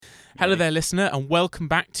Hello there, listener, and welcome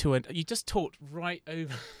back to an... You just talked right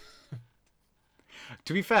over...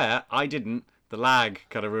 To be fair, I didn't. The lag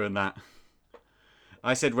kind of ruined that.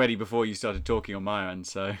 I said ready before you started talking on my end,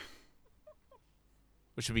 so...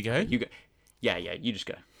 Well, should we go? You go. Yeah, you just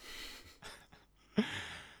go.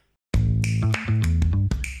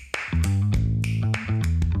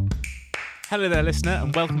 Hello there, listener,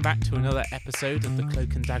 and welcome back to another episode of the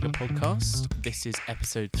Cloak and Dagger podcast. This is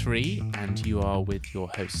episode 3, and you are with your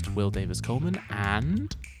host, Will Davis-Coleman,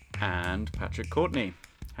 and... And Patrick Courtney.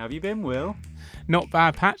 How have you been, Will? Not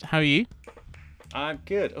bad, Pat. How are you? I'm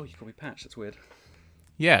good. Oh, you call me Patch. That's weird.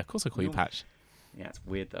 Yeah, of course I call you Patch. Yeah, it's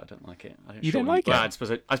weird, though. I don't like it. You don't like it? Well, I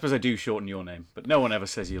suppose I do shorten your name, but no one ever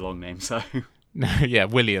says your long name, so... No, yeah,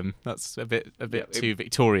 William. That's a bit too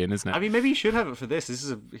Victorian, isn't it? I mean, maybe you should have it for this. This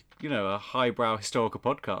is a highbrow historical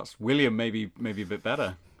podcast. William maybe a bit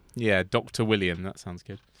better. Yeah, Dr. William. That sounds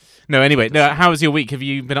good. No, anyway, how was your week? Have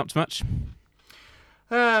you been up to much?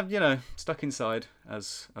 Stuck inside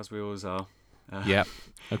as we always are. Yeah,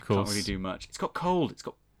 of course. Can't really do much. It's got cold. It's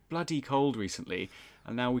got bloody cold recently,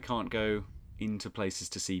 and now we can't go into places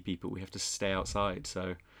to see people. We have to stay outside,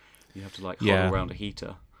 so you have to huddle around a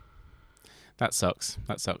heater. That sucks.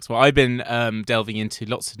 Well, I've been delving into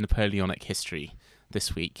lots of Napoleonic history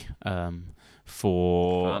this week. Fun.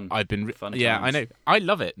 I've been Fun yeah, times. I know. I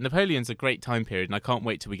love it. Napoleon's a great time period, and I can't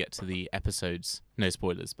wait till we get to the episodes. No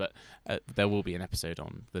spoilers, but there will be an episode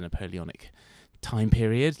on the Napoleonic time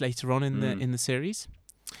period later on in the series.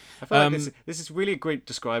 I feel like this is really a great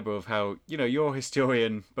describer of how you're a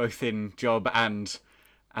historian both in job and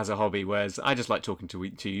as a hobby, whereas I just like talking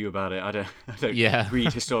to you about it. I don't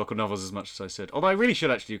read historical novels as much as I should. Although I really should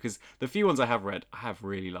actually, because the few ones I have read, I have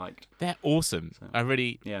really liked. They're awesome. So, I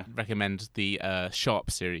really recommend the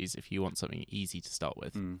Sharp series if you want something easy to start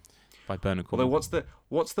with by Bernard Cornwell. Although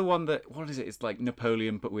what's the one that, what is it? It's like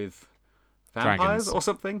Napoleon but with vampires Dragons. Or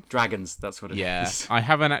something? Dragons, that's what it is. Yeah, I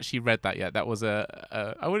haven't actually read that yet. That was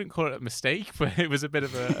I wouldn't call it a mistake, but it was a bit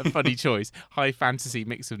of a funny choice. High fantasy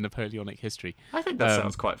mix of Napoleonic history. I think that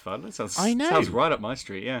sounds quite fun. It sounds right up my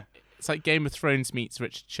street, yeah. It's like Game of Thrones meets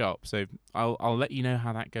Richard Sharp, so I'll let you know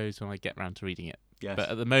how that goes when I get round to reading it. Yes. But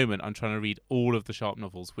at the moment, I'm trying to read all of the Sharp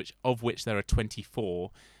novels, of which there are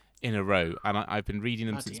 24 in a row, and I've been reading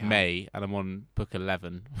them since May, and I'm on book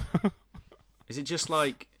 11. Is it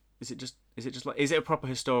a proper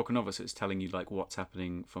historical novel, so it's telling you what's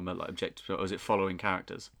happening from a objective, or is it following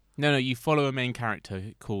characters? No, you follow a main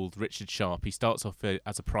character called Richard Sharp. He starts off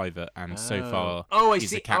as a private, and so far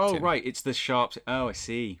he's a captain. Oh, right, it's the Sharps. Oh, I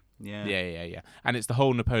see. Yeah. Yeah. And it's the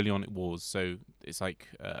whole Napoleonic Wars, so it's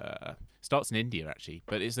starts in India actually,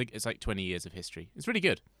 but it's like 20 years of history. It's really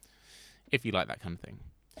good if you like that kind of thing.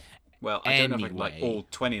 Well, I don't know if I can like all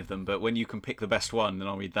 20 of them, but when you can pick the best one, then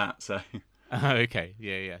I'll read that. So. Okay.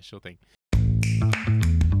 Yeah, sure thing.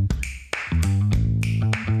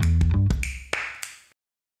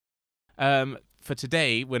 For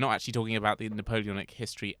today, we're not actually talking about the Napoleonic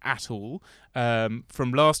history at all.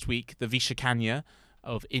 From last week, the Vishakanya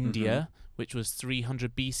of India, which was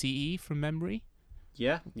 300 BCE from memory.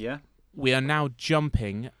 Yeah. We are now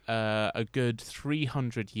jumping a good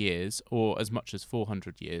 300 years, or as much as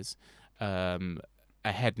 400 years,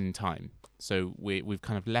 ahead in time. So we've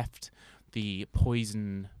kind of left the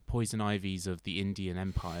poison ivies of the Indian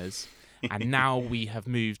empires, and now we have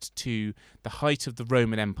moved to the height of the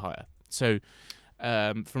Roman Empire. So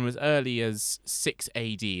from as early as 6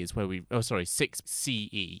 AD is where 6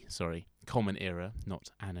 CE, Common Era,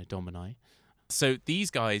 not Anno Domini. So these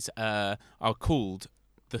guys are called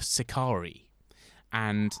the Sicarii,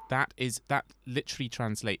 and that literally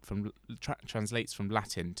translates from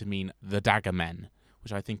Latin to mean the Dagger Men,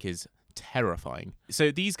 which I think is terrifying.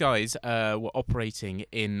 So these guys were operating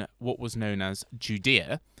in what was known as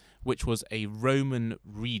Judea, which was a Roman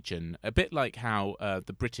region, a bit like how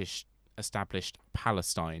the British established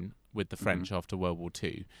Palestine with the French after World War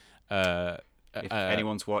II. If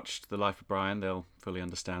anyone's watched The Life of Brian, they'll fully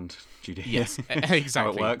understand Judea. Yes, exactly. How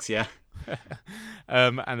it works, yeah.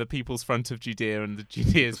 And the People's Front of Judea and the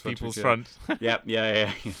Judea's People's Front. Yeah.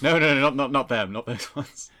 No, not them, not those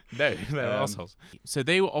ones. No, they're assholes. So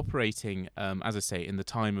they were operating, as I say, in the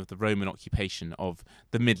time of the Roman occupation of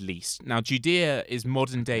the Middle East. Now, Judea is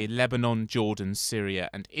modern-day Lebanon, Jordan, Syria,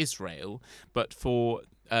 and Israel. But for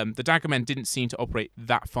the Daggermen didn't seem to operate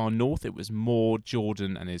that far north. It was more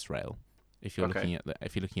Jordan and Israel, if you're looking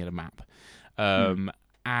at a map.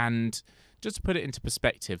 And just to put it into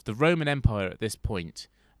perspective, the Roman Empire at this point,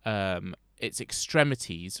 its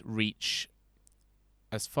extremities reach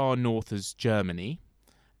as far north as Germany.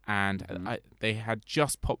 And they had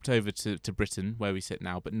just popped over to Britain, where we sit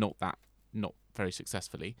now, but not very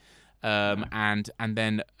successfully. and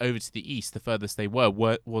then over to the east, the furthest they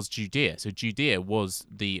was Judea. So Judea was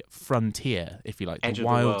the frontier, if you like, Edge the of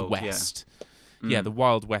Wild the world, West. Yeah. Yeah, the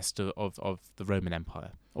Wild West of the Roman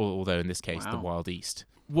Empire, although in this case the Wild East.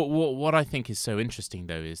 What I think is so interesting,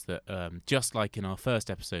 though, is that just like in our first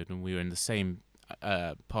episode when we were in the same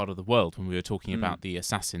part of the world, when we were talking about the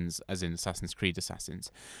assassins, as in Assassin's Creed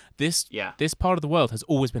assassins, this part of the world has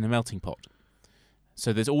always been a melting pot.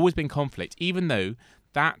 So there's always been conflict, even though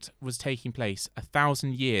that was taking place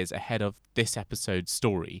 1,000 years ahead of this episode's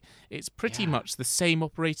story. It's pretty much the same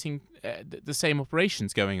operations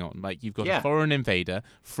going on. Like, you've got a foreign invader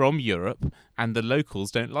from Europe, and the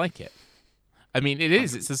locals don't like it. I mean,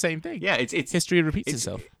 it's the same thing. Yeah, it's history repeats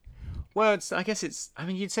itself. Well, I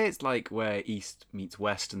mean, you'd say it's like where East meets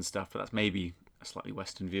West and stuff, but that's maybe a slightly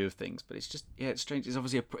Western view of things. But it's just, it's strange. It's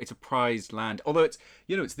obviously it's a prized land. Although it's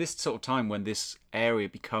this sort of time when this area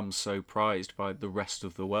becomes so prized by the rest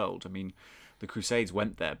of the world. I mean, the Crusades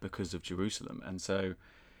went there because of Jerusalem, and so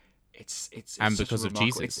it's and because of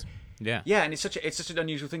Jesus. And it's such an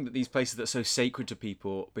unusual thing that these places that are so sacred to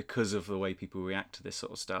people, because of the way people react to this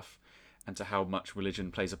sort of stuff, and to how much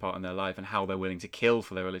religion plays a part in their life and how they're willing to kill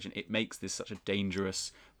for their religion, it makes this such a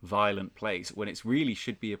dangerous, violent place when it really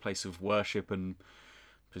should be a place of worship, and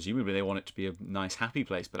presumably they want it to be a nice, happy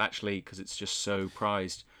place. But actually, because it's just so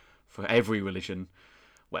prized for every religion,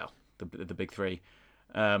 well, the big three,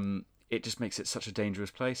 it just makes it such a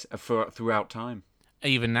dangerous place throughout time.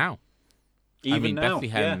 Even now. Now,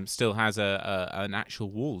 Bethlehem still has an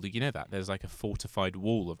actual wall. Did you know that? There's like a fortified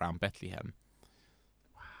wall around Bethlehem.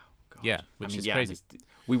 God. Yeah, which is crazy.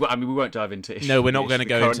 We won't dive into issues. No, we're not going to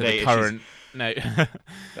go into the current. No,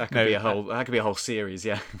 that could be a whole series.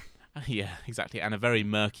 Yeah. Yeah, exactly, and a very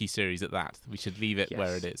murky series at that. We should leave it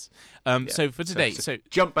where it is. So for today, so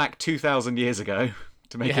jump back 2,000 years ago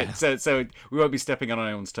to make it so we won't be stepping on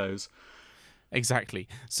anyone's toes. Exactly.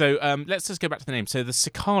 So let's just go back to the name. So the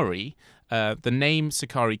Sicarii, the name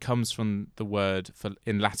Sicarii comes from the word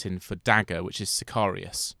in Latin for dagger, which is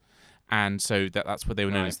Sicarius. And so that's what they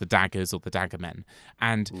were known as, the Daggers or the Dagger Men.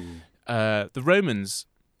 And the Romans,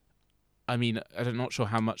 I mean, I'm not sure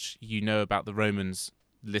how much you know about the Romans,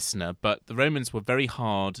 listener, but the Romans were very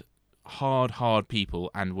hard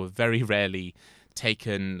people, and were very rarely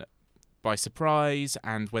taken by surprise.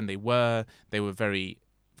 And when they were very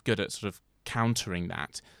good at sort of countering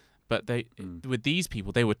that. But with these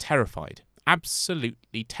people, they were terrified,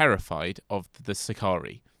 absolutely terrified of the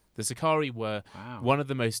Sicarii. The Sicarii were one of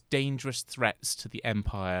the most dangerous threats to the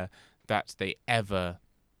empire that they ever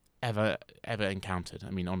encountered. I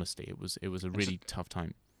mean, honestly, it was a really tough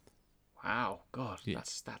time. Wow, God,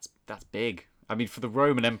 that's big. I mean, for the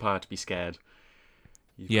Roman Empire to be scared,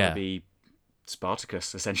 you've got to be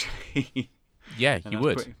Spartacus, essentially. Yeah, you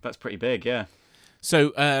would. That's pretty big, yeah.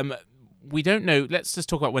 So, we don't know. Let's just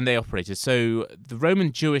talk about when they operated. So the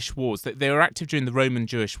Roman Jewish Wars, they were active during the Roman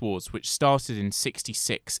Jewish Wars, which started in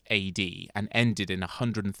 66 AD and ended in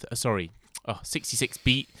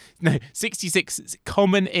 66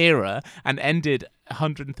 Common Era and ended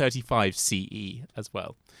 135 CE as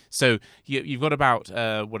well. So you've got about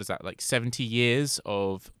 70 years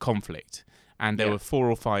of conflict. And there were 4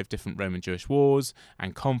 or 5 different Roman Jewish wars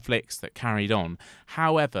and conflicts that carried on.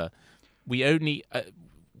 However, we only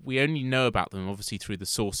know about them, obviously, through the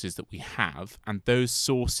sources that we have, and those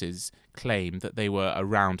sources claim that they were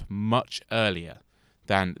around much earlier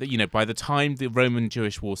than, by the time the Roman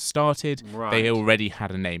Jewish War started, they already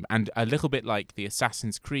had a name. And a little bit like the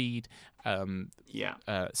Assassin's Creed,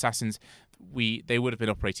 assassins, they would have been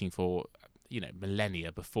operating for,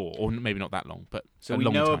 millennia before, or maybe not that long, but so we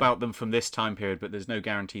know about them from this time period, but there's no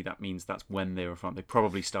guarantee that means that's when they were from. They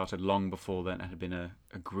probably started long before then. It had been a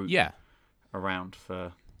group around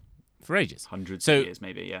for ages, hundreds of years,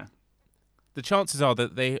 maybe. The chances are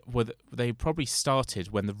that they probably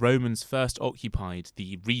started when the Romans first occupied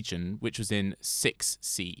the region, which was in 6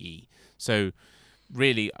 CE. So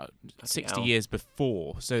really 60 years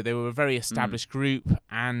before. So they were a very established group,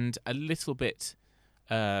 and a little bit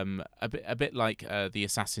a bit like the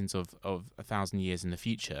assassins of 1,000 years in the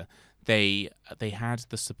future. They had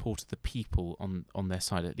the support of the people on their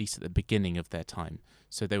side, at least at the beginning of their time.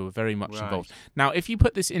 So they were very much involved. Now, if you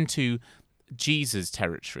put this into Jesus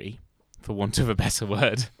territory, for want of a better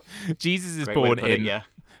word, Jesus is born in,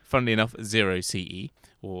 funnily enough, 0 CE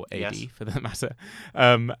or AD for that matter,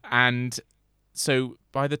 and so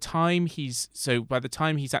by the time he's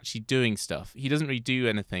actually doing stuff, he doesn't really do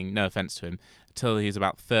anything. No offense to him, until he's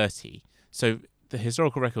about 30. So the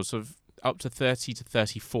historical record, sort of up to 30 to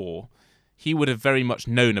 34, he would have very much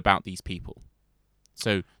known about these people.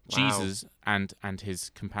 So Wow. Jesus and his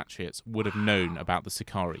compatriots would have known about the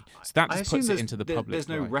Sicarii. So that I just assume puts it into the public. there's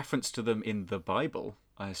no right. reference to them in the Bible,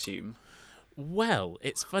 I assume. Well,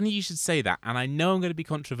 it's funny you should say that, and I know I'm going to be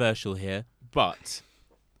controversial here, but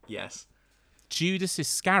Yes. Judas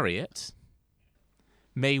Iscariot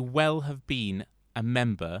may well have been a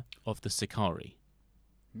member of the Sicarii.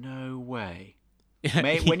 No way.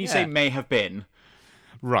 When you say Yeah. may have been,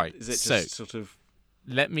 Right. is it So just sort of...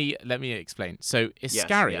 let me explain. So Yes,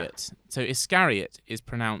 yeah. Iscariot is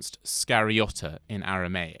pronounced Scariota in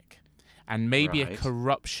Aramaic, and may be a Right.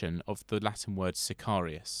 corruption of the Latin word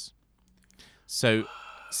Sicarius. So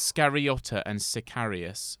Scariota and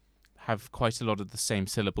Sicarius have quite a lot of the same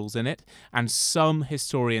syllables in it, and some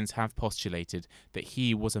historians have postulated that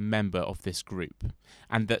he was a member of this group,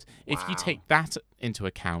 and that if you Wow. take that into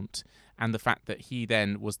account, and the fact that he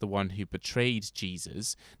then was the one who betrayed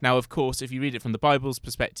Jesus. Now, of course, if you read it from the Bible's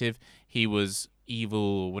perspective, he was evil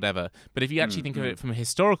or whatever. But if you actually think of it from a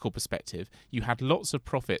historical perspective, you had lots of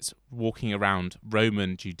prophets walking around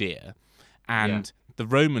Roman Judea, and the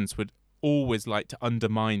Romans would always like to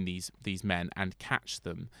undermine these men and catch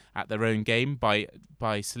them at their own game by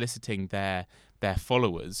soliciting their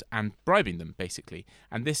followers and bribing them, basically.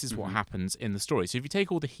 And this is what happens in the story. So if you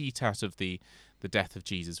take all the heat out of the death of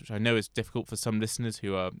Jesus, which I know is difficult for some listeners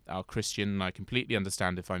who are Christian, and I completely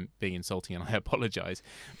understand if I'm being insulting, and I apologize.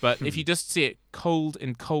 But if you just see it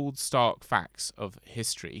in cold, stark facts of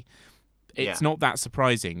history, it's not that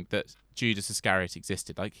surprising that Judas Iscariot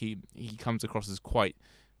existed. Like he comes across as quite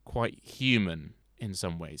human in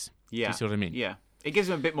some ways. Yeah. Do you see what I mean? Yeah. It gives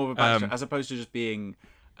him a bit more of a backstory. As opposed to just being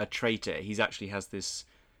a traitor, he's actually has this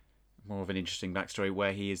more of an interesting backstory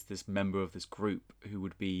where he is this member of this group who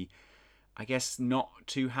would be, I guess, not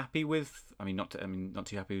too happy with not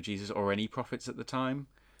too happy with Jesus or any prophets at the time.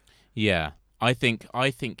 Yeah. I think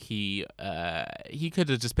he could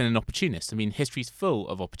have just been an opportunist. I mean, history's full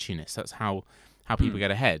of opportunists. That's how people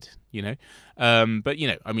get ahead, you know. But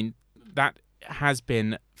that has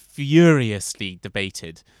been furiously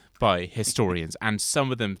debated by historians, and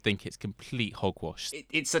some of them think it's complete hogwash.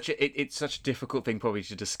 It's such a difficult thing probably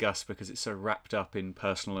to discuss because it's so wrapped up in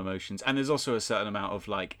personal emotions, and there's also a certain amount of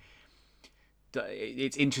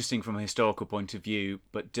it's interesting from a historical point of view,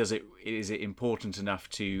 but is it important enough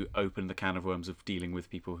to open the can of worms of dealing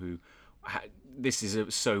with people who this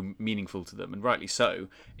is so meaningful to them, and rightly so.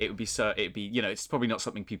 It'd be it's probably not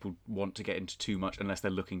something people want to get into too much unless they're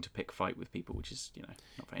looking to pick fight with people, which is not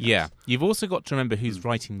very nice. Yeah, you've also got to remember who's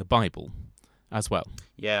writing the Bible as well.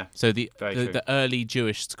 Yeah, so the early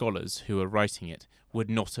Jewish scholars who are writing it would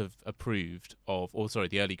not have approved of,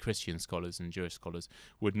 the early Christian scholars and Jewish scholars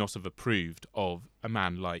would not have approved of a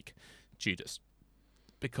man like Judas.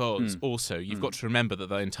 Because also, you've got to remember that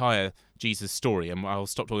the entire Jesus story, and I'll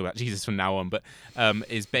stop talking about Jesus from now on, but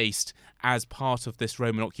is based as part of this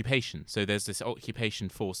Roman occupation. So there's this occupation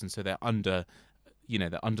force, and so they're under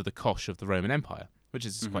the cosh of the Roman Empire, which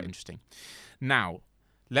is quite interesting. Now,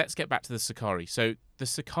 let's get back to the Sicarii. So the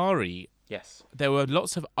Sicarii, yes, there were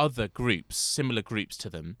lots of other groups, similar groups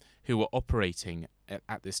to them, who were operating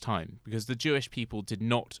at this time, because the Jewish people did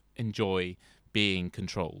not enjoy being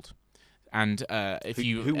controlled. And if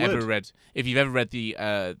you've ever read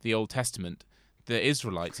the Old Testament, the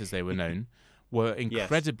Israelites, as they were known, were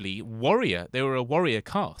incredibly warrior. They were a warrior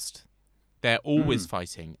caste. They're always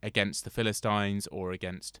fighting against the Philistines or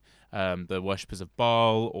against the worshippers of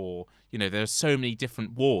Baal, or there are so many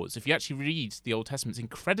different wars. If you actually read the Old Testament, it's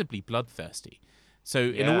incredibly bloodthirsty. So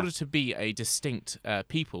in order to be a distinct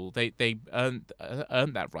people, they earned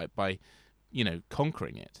that right by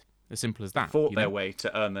conquering it. As simple as that. Fought their way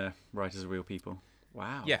to earn their right as real people.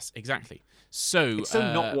 Wow. Yes, exactly. So it's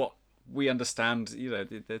still not what we understand.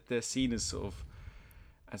 They're seen as sort of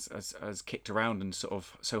as kicked around and sort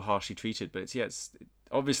of so harshly treated. But it's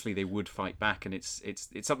obviously they would fight back, and it's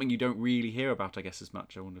something you don't really hear about, I guess, as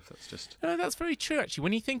much. I wonder if that's just. No, that's very true. Actually,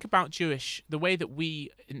 when you think about the way that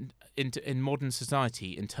we in modern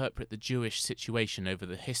society interpret the Jewish situation over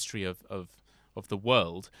the history of the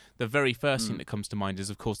world, the very first thing that comes to mind is,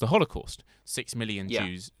 of course, the Holocaust. 6 million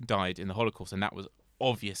Jews died in the Holocaust, and that was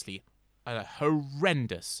obviously a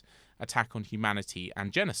horrendous attack on humanity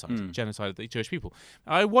and genocide of the Jewish people.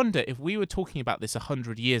 I wonder if we were talking about this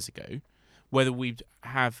 100 years ago, whether we'd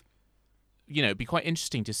have, it'd be quite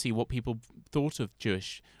interesting to see what people thought of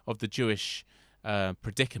the Jewish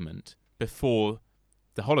predicament before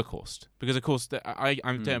the Holocaust, because of course I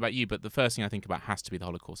don't know about you, but the first thing I think about has to be the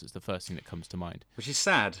Holocaust. It's the first thing that comes to mind, which is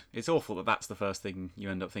sad. It's awful that that's the first thing you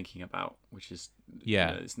end up thinking about, which is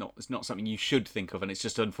it's not something you should think of, and it's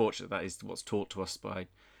just unfortunate that is what's taught to us by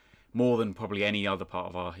more than probably any other part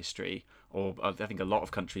of our history, or I think a lot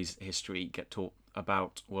of countries' history get taught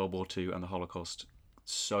about World War II and the Holocaust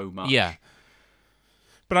so much. Yeah.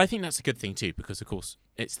 But I think that's a good thing too, because of course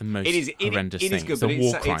it's the most horrendous thing. It is good, it's but a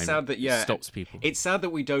war crime. It's sad that stops people. It's sad that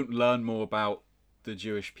we don't learn more about the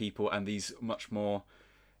Jewish people and these much more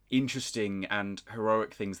interesting and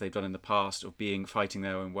heroic things they've done in the past of fighting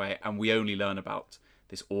their own way, and we only learn about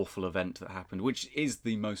this awful event that happened, which is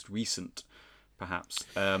the most recent, perhaps.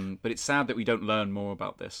 But it's sad that we don't learn more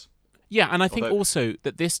about this. Yeah, and I think also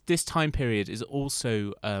that this time period is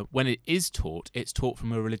also, when it is taught, it's taught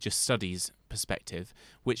from a religious studies perspective,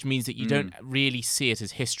 which means that you don't really see it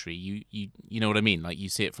as history. You know what I mean? Like, you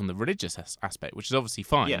see it from the religious aspect, which is obviously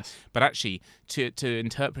fine. Yes. But actually, to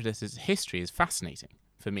interpret it as history is fascinating,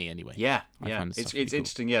 for me anyway. Yeah. It's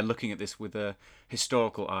interesting, looking at this with a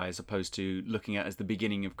historical eye as opposed to looking at it as the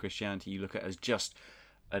beginning of Christianity. You look at it as just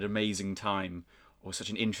an amazing time, or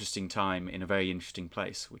such an interesting time in a very interesting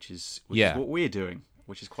place, which is what we're doing,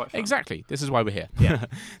 which is quite fun. Exactly. This is why we're here. Yeah.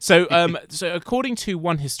 So according to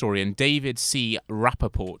one historian, David C.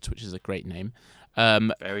 Rappaport, which is a great name,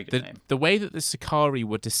 very good name. The way that the Sicarii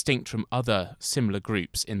were distinct from other similar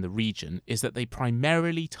groups in the region is that they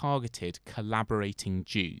primarily targeted collaborating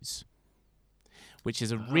Jews, which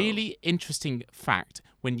is a really interesting fact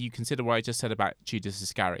when you consider what I just said about Judas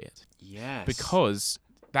Iscariot. Yes. Because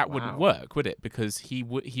that wouldn't work, would it? Because he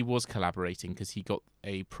was collaborating because he got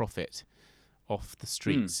a prophet off the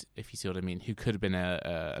streets, if you see what I mean, who could have been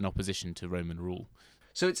an opposition to Roman rule.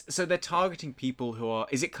 So they're targeting people who are.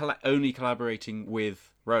 Is it only collaborating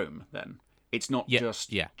with Rome then? It's not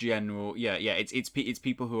just general. Yeah. It's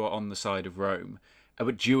people who are on the side of Rome,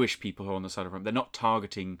 but Jewish people who are on the side of Rome. They're not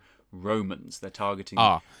targeting Romans. They're targeting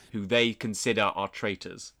who they consider are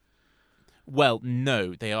traitors. Well,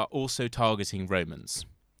 no, they are also targeting Romans.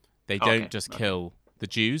 They don't just kill the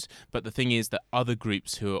Jews, but the thing is that other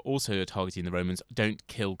groups who are also targeting the Romans don't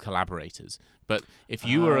kill collaborators. But if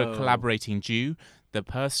you were a collaborating Jew, the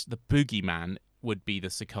boogeyman would be the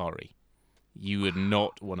Sicarii. You would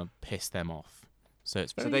not want to piss them off. So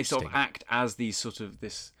it's very they sort of act as these sort of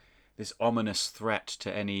this ominous threat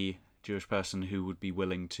to any Jewish person who would be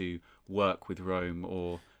willing to work with Rome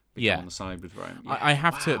or become on the side with Rome. Yeah. I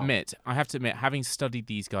have to admit, having studied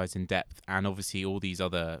these guys in depth, and obviously all these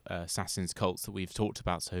other assassins cults that we've talked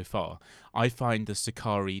about so far, I find the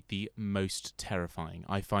Sicarii the most terrifying.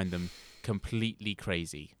 I find them completely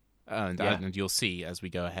crazy. And you'll see as we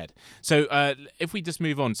go ahead. So if we just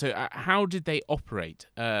move on, so how did they operate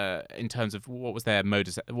in terms of what was their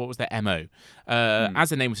modus, what was their MO?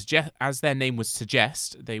 As their name would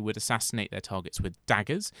suggest, they would assassinate their targets with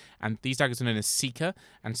daggers, and these daggers are known as Sika.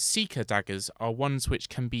 And Sika daggers are ones which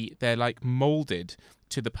they're like molded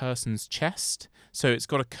to the person's chest, so it's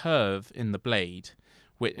got a curve in the blade.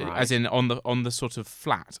 As in on the sort of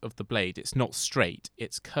flat of the blade, it's not straight,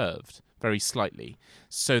 it's curved very slightly,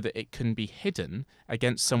 so that it can be hidden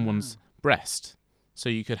against someone's breast. So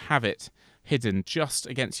you could have it hidden just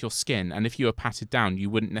against your skin, and if you were patted down,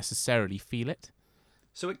 you wouldn't necessarily feel it.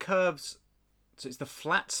 So it curves. So it's the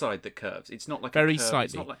flat side that curves. It's not like very a curve.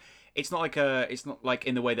 slightly. It's not like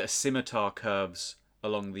in the way that a scimitar curves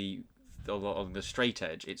along the straight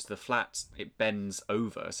edge. It's the flat. It bends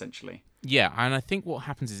over essentially. Yeah, and I think what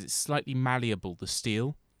happens is it's slightly malleable, the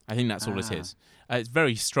steel. I think that's all it is. It's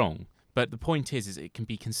very strong, but the point is it can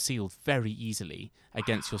be concealed very easily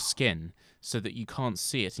against your skin so that you can't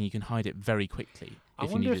see it and you can hide it very quickly. I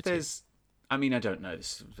wonder if there's... I mean, I don't know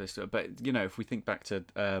this, but, if we think back to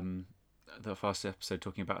the first episode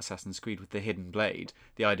talking about Assassin's Creed with the hidden blade,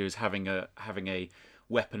 the idea is having a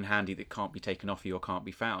weapon handy that can't be taken off you or can't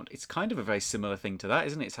be found. It's kind of a very similar thing to that,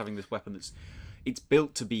 isn't it? It's having this weapon it's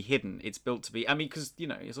built to be hidden. It's built to be... I mean, because,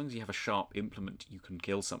 as long as you have a sharp implement, you can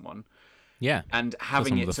kill someone. Yeah. And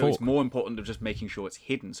having it so it's more important than just making sure it's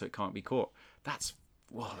hidden so it can't be caught. That's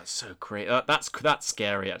so great. That's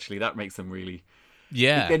scary, actually. That makes them really...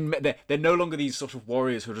 Yeah. Then they're no longer these sort of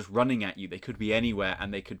warriors who are just running at you. They could be anywhere,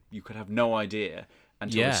 and you could have no idea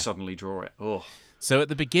until they suddenly draw it. Oh. So at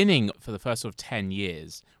the beginning, for the first sort of 10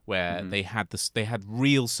 years, where they had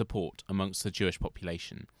real support amongst the Jewish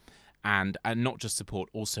population, and not just support,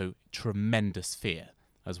 also tremendous fear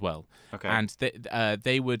as well. Okay. And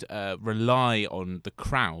they would rely on the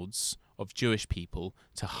crowds of Jewish people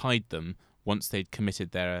to hide them once they'd committed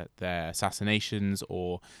their assassinations,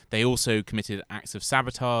 or they also committed acts of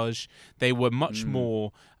sabotage. They were much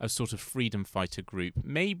more a sort of freedom fighter group.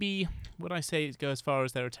 Maybe, would I say go as far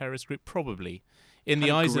as they're a terrorist group? Probably. In the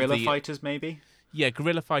eyes of guerrilla fighters, maybe? Yeah,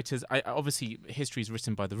 guerrilla fighters. Obviously, history is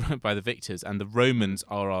written by the victors, and the Romans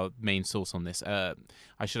are our main source on this.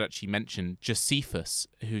 I should actually mention Josephus,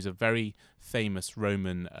 who's a very famous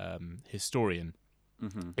Roman historian,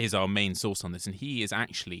 is our main source on this, and he is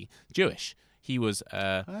actually Jewish. He was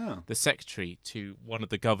the secretary to one of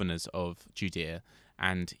the governors of Judea,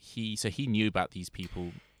 and he knew about these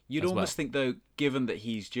people. You'd almost think, though, given that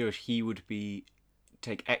he's Jewish, he would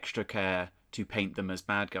take extra care to paint them as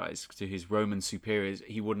bad guys. To his Roman superiors,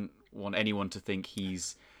 he wouldn't want anyone to think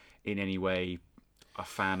he's in any way a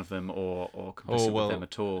fan of them or complicit with them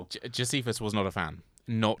at all. Josephus was not a fan.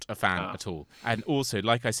 Not a fan at all. And also,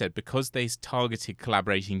 like I said, because they targeted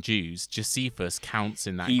collaborating Jews, Josephus counts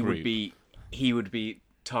in that group. He would be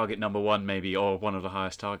target number one, maybe, or one of the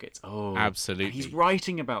highest targets. Oh, absolutely. And he's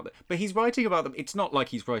writing about them, but he's writing about them. It's not like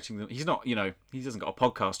he's writing them. He's not, he doesn't got a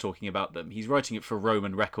podcast talking about them. He's writing it for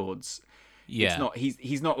Roman records. Yeah, it's not.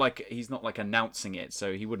 He's not like announcing it,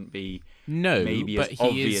 so he wouldn't be maybe as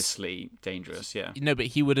obviously dangerous. Yeah, no, but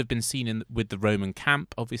he would have been seen with the Roman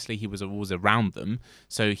camp. Obviously, he was always around them,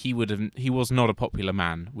 so he was not a popular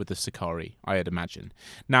man with the Sicarii, I'd imagine.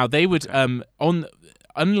 Now they would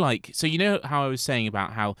unlike, so you know how I was saying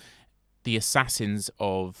about how the assassins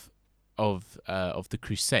of the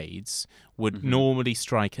Crusades would normally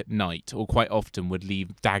strike at night, or quite often would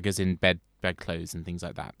leave daggers in bedclothes and things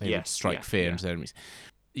like that. They would strike fear into their enemies.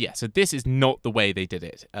 Yeah, so this is not the way they did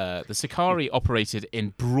it. The Sicarii operated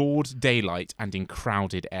in broad daylight and in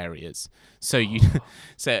crowded areas. So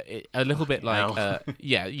a little bit like,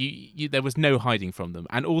 there was no hiding from them.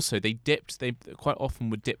 And also they quite often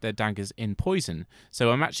would dip their daggers in poison.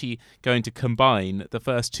 So I'm actually going to combine the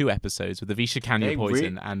first two episodes with the Vishakanya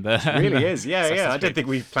poison and the... It really is, yeah. I don't think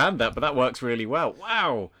we've planned that, but that works really well.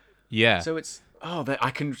 Wow. Yeah. So it's...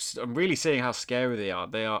 I'm really seeing how scary they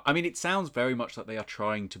are. I mean, it sounds very much like they are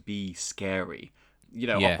trying to be scary.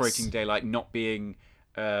 Operating daylight, not being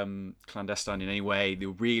clandestine in any way. They're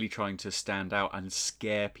really trying to stand out and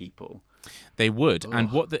scare people. They would. Ugh.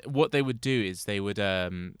 And what they would do is they would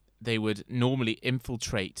normally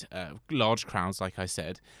infiltrate large crowds, like I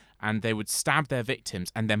said, and they would stab their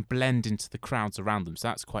victims and then blend into the crowds around them. So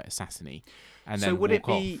that's quite assassiny. And then would it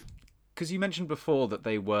be... Because you mentioned before that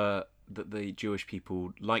that the Jewish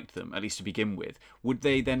people liked them, at least to begin with. Would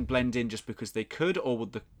they then blend in just because they could, or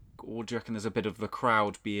do you reckon there's a bit of the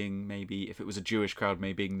crowd being, maybe if it was a Jewish crowd,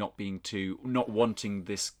 maybe not wanting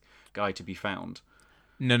this guy to be found?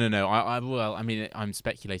 No. I mean, I'm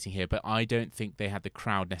speculating here, but I don't think they had the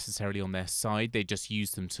crowd necessarily on their side. They just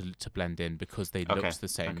used them to blend in because they looked the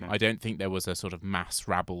same. Okay. I don't think there was a sort of mass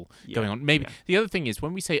rabble going on. Maybe the other thing is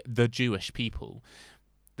when we say the Jewish people,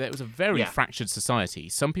 it was a very fractured society.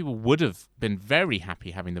 Some people would have been very happy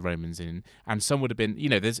having the Romans in, and some would have been,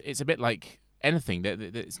 it's a bit like anything.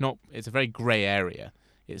 It's a very grey area.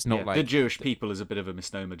 It's not like... The Jewish people is a bit of a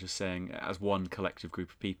misnomer, just saying as one collective group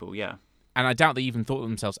of people, yeah. And I doubt they even thought of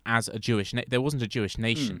themselves as a Jewish... there wasn't a Jewish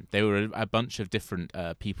nation. They were a bunch of different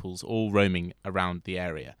peoples all roaming around the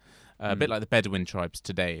area. A bit like the Bedouin tribes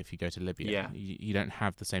today. If you go to Libya, you don't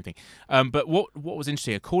have the same thing. But what was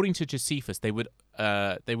interesting, according to Josephus, they would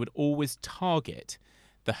always target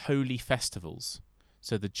the holy festivals.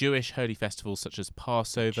 So the Jewish holy festivals, such as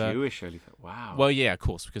Passover. Wow. Well, yeah, of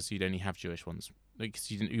course, because you'd only have Jewish ones. Because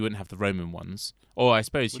you wouldn't have the Roman ones, or I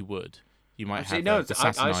suppose you would. You might have.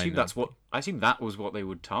 I assume that was what they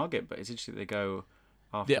would target. But it's interesting they go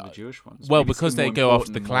after the Jewish ones. Well, because they go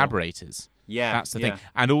after the collaborators. Yeah, that's the thing.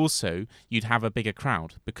 And also, you'd have a bigger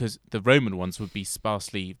crowd because the Roman ones would be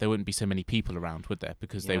sparsely... There wouldn't be so many people around, would there?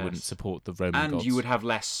 Because they wouldn't support the Roman gods. And you would have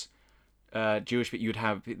less Jewish, but you would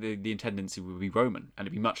have... The tendency would be Roman, and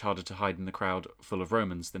it'd be much harder to hide in the crowd full of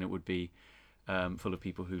Romans than it would be full of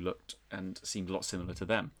people who looked and seemed a lot similar to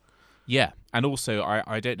them. Yeah, and also,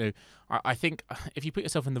 I don't know, I think if you put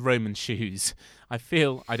yourself in the Roman shoes, I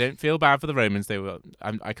don't feel bad for the Romans.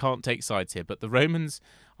 I can't take sides here, but the Romans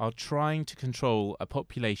are trying to control a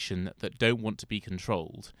population that don't want to be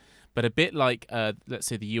controlled. But a bit like, let's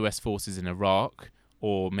say, the US forces in Iraq,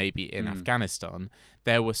 or maybe in Afghanistan,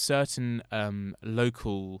 there were certain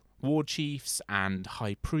local war chiefs and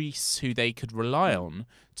high priests who they could rely on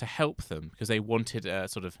to help them because they wanted a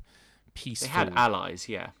sort of peaceful... They had allies,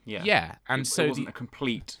 yeah. And it wasn't a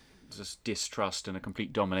complete just distrust and a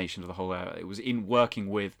complete domination of the whole area. It was in working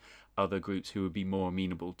with other groups who would be more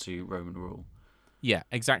amenable to Roman rule. Yeah,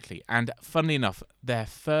 exactly. And funnily enough, their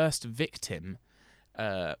first victim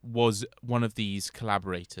was one of these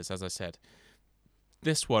collaborators, as I said.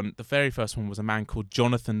 This one, the very first one, was a man called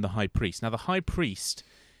Jonathan the High Priest. Now, the High Priest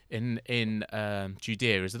in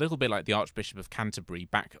Judea is a little bit like the Archbishop of Canterbury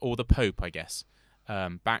or the Pope, I guess.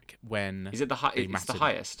 back when Is it it's the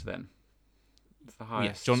highest then? It's the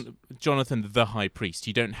highest. Yes, Jonathan the High Priest.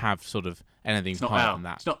 You don't have sort of anything higher than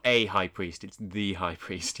that. It's not a high priest, it's the high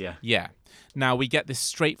priest, yeah. Yeah. Now we get this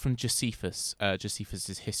straight from Josephus,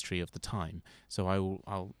 Josephus's history of the time. So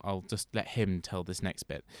I'll just let him tell this next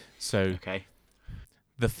bit. So okay.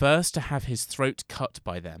 The first to have his throat cut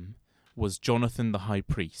by them was Jonathan the High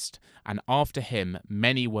Priest, and after him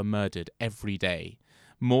many were murdered every day.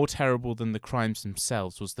 More terrible than the crimes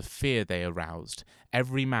themselves was the fear they aroused,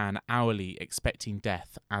 every man hourly expecting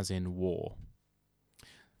death as in war.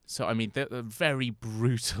 So, I mean, they're very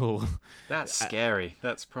brutal. That's scary.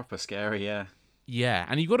 That's proper scary, yeah. Yeah,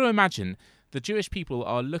 and you've got to imagine the Jewish people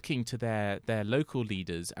are looking to their local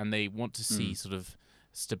leaders, and they want to see sort of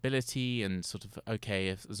stability and sort of, okay,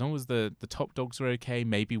 as long as the top dogs are okay,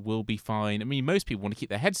 maybe we'll be fine. I mean, most people want to keep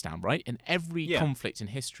their heads down, right? In every conflict in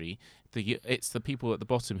history, it's the people at the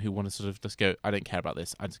bottom who want to sort of just go, I don't care about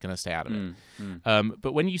this, I'm just going to stay out of it.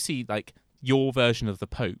 But when you see, like, your version of the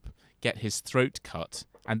Pope get his throat cut,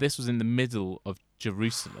 and this was in the middle of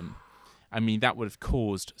Jerusalem, I mean, that would have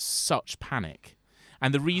caused such panic.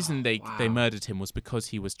 And the reason they murdered him was because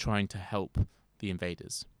he was trying to help the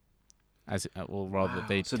invaders.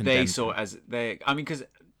 They saw as they. I mean, because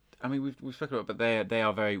we've spoken about, but they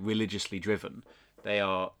are very religiously driven.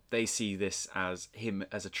 They see this as him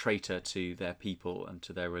as a traitor to their people and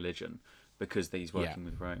to their religion because he's working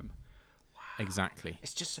with Rome. Wow. Exactly.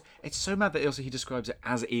 It's so mad that also he describes it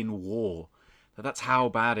as in war. That's how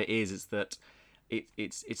bad it is. It's that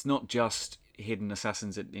it's not just hidden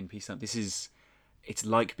assassins in peacetime. It's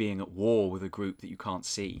like being at war with a group that you can't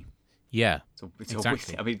see. Yeah,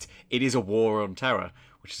 exactly. I mean, it is a war on terror,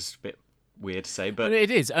 which is a bit weird to say, but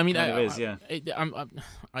it is. I mean, it is. Yeah.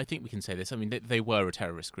 I think we can say this. I mean, they were a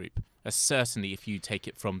terrorist group. Certainly, if you take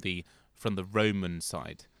it from the Roman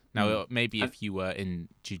side. Now, maybe if you were in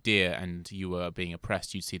Judea and you were being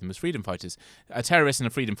oppressed, you'd see them as freedom fighters. A terrorist and a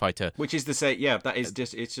freedom fighter, which is to say, that is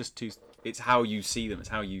just it's how you see them, it's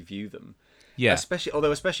how you view them. Yeah.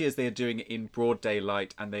 Especially as they are doing it in broad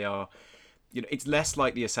daylight, and they are. It's less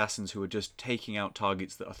like the assassins who are just taking out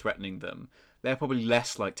targets that are threatening them. They're probably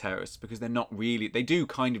less like terrorists because they're not really. They do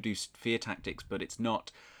kind of do fear tactics, but it's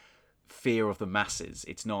not fear of the masses.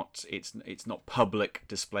 It's not public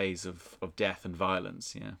displays of death and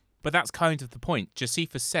violence. Yeah. But that's kind of the point.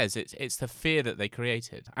 Josephus says it's the fear that they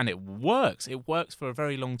created, and it works. It works for a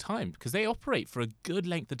very long time because they operate for a good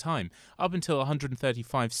length of time, up until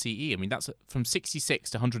 135 CE. I mean, that's from 66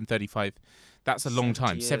 to 135. That's a long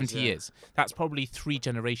time. 70 years. That's probably 3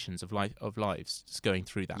 generations of lives just going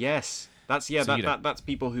through that. Yes, that's that's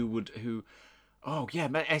people who. Oh yeah,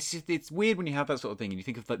 man, it's weird when you have that sort of thing and you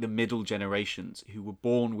think of like the middle generations who were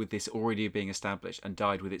born with this already being established and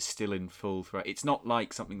died with it still in full threat. It's not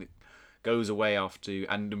like something that goes away after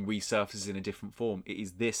and resurfaces in a different form. It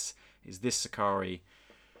is this Sicarii,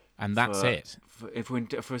 and that's it for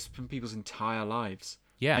people's entire lives.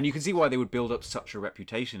 Yeah, and you can see why they would build up such a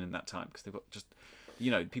reputation in that time because they've got just.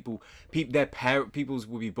 People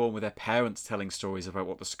will be born with their parents telling stories about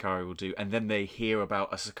what the Sicarii will do, and then they hear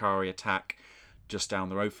about a Sicarii attack just down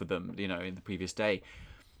the road for them, in the previous day.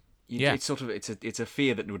 It's sort of it's a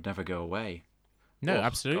fear that would never go away. No,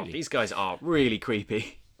 absolutely. God, these guys are really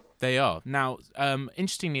creepy. They are. Now,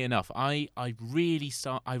 interestingly enough, I really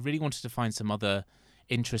wanted to find some other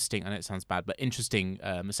interesting, I know it sounds bad, but interesting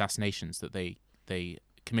assassinations that they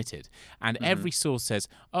committed, and every source says,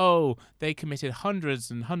 oh, they committed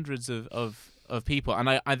hundreds and hundreds of people, and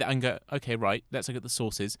I go, okay, right, let's look at the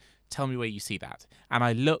sources. Tell me where you see that. And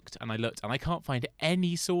I looked, and I can't find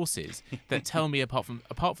any sources that tell me apart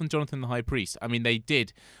from Jonathan the High Priest. I mean,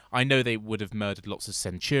 I know they would have murdered lots of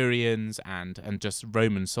centurions and just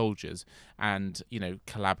Roman soldiers and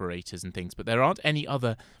collaborators and things, but there aren't any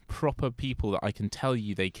other proper people that I can tell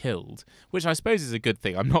you they killed, which I suppose is a good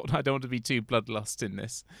thing. I don't want to be too bloodlust in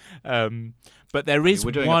this, but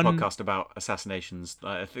we're doing a podcast about assassinations.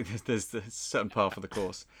 I think there's a certain path of the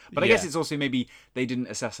course, but I guess it's also maybe they didn't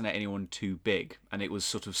assassinate anyone too big, and it was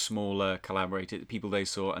sort of smaller collaborated people they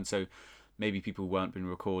saw, and so maybe people weren't being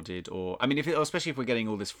recorded, or I mean, especially if we're getting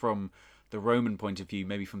all this from the Roman point of view,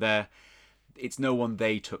 maybe from there, it's no one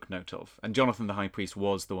they took note of, and Jonathan the High Priest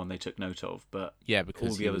was the one they took note of, but because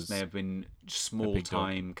all the others may have been small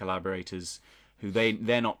time collaborators who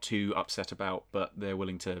they're not too upset about, but they're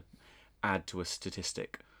willing to add to a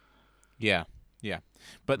statistic. Yeah.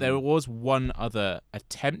 But there was one other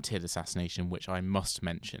attempted assassination which I must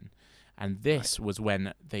mention, and this was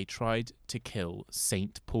when they tried to kill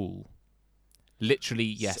Saint Paul. Literally,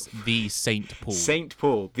 yes, the Saint Paul.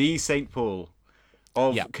 The Saint Paul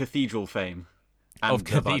of cathedral fame. and of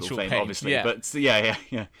the vital cathedral fame, paint, obviously. yeah. But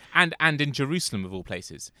yeah. And in Jerusalem, of all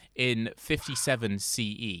places, in 57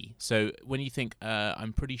 CE. So when you think,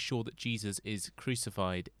 I'm pretty sure that Jesus is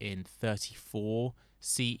crucified in 34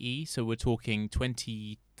 CE. So we're talking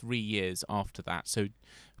 23 years after that. So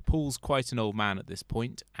Paul's quite an old man at this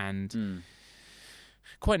point, and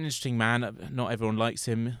quite an interesting man. Not everyone likes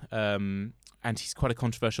him, and he's quite a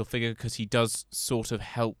controversial figure because he does sort of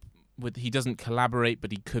help. He doesn't collaborate,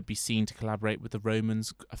 but he could be seen to collaborate with the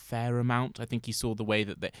Romans a fair amount. I think he saw the way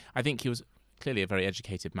that I think he was clearly a very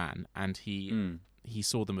educated man, and he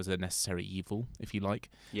saw them as a necessary evil, if you like.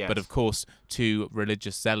 Yes. But of course, to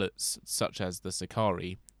religious zealots such as the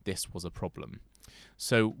Sicarii, this was a problem.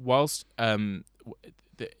 So whilst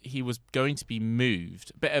he was going to be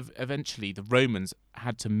moved, but eventually the Romans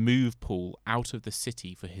had to move Paul out of the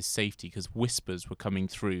city for his safety, because whispers were coming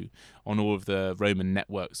through on all of the Roman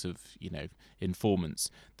networks of,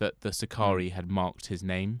 informants that the Sicarii had marked his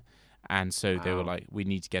name, and so they were like, we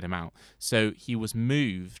need to get him out. So he was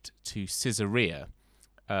moved to Caesarea,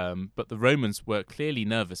 but the Romans were clearly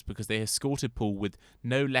nervous because they escorted Paul with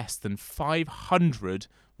no less than 500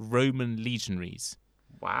 Roman legionaries.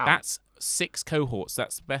 Wow. That's 6 cohorts.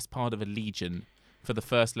 That's the best part of a legion for the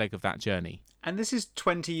first leg of that journey. And this is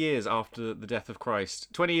 20 years after the death of Christ.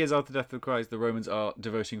 20 years after the death of Christ, the Romans are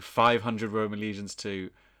devoting 500 Roman legions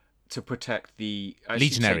to protect the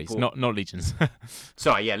legionaries, not legions.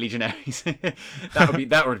 Sorry, yeah, legionaries.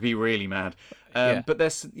 that would be really mad. But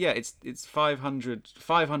it's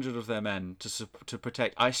 500 of their men to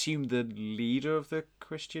protect. I assume the leader of the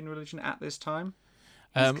Christian religion at this time.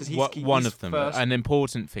 One of them, an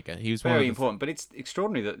important figure. He was very important, but it's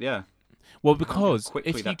extraordinary that Well, because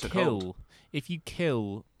if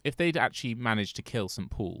they'd actually managed to kill St.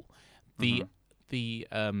 Paul, the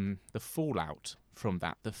fallout from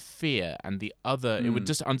that, the fear and the other, it would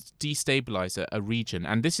just destabilize a region.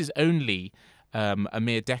 And this is only a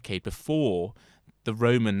mere decade before the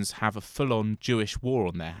Romans have a full-on Jewish war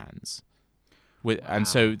on their hands. And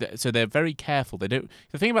so they're very careful. The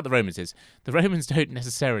thing about the Romans is the Romans don't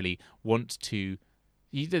necessarily want to.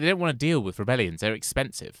 They don't want to deal with rebellions. They're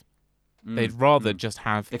expensive. They'd rather just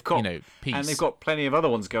have peace. And they've got plenty of other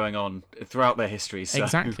ones going on throughout their history. So.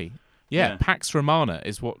 Exactly. Yeah, Pax Romana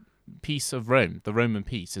is what peace of Rome, the Roman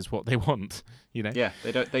peace, is what they want. Yeah,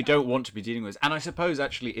 they don't want to be dealing with. And I suppose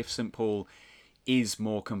actually, if St. Paul is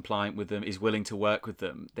more compliant with them, is willing to work with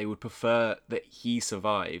them, they would prefer that he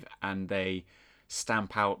survive and they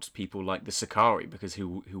stamp out people like the Sicarii, because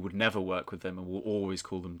who would never work with them and will always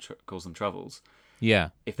calls them troubles. Yeah.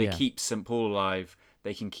 If they keep St. Paul alive,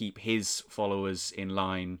 they can keep his followers in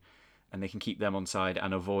line, and they can keep them on side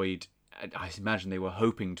and avoid. I imagine they were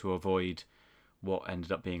hoping to avoid what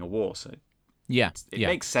ended up being a war. So it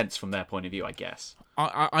makes sense from their point of view, I guess.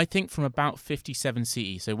 I think from about 57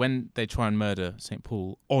 CE, so when they try and murder St.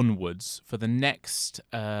 Paul onwards, for the next,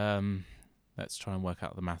 let's try and work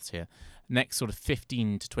out the maths here, next sort of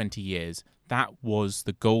 15 to 20 years, that was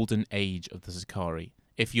the golden age of the Sicarii,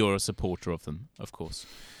 if you're a supporter of them, of course.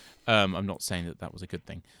 I'm not saying that was a good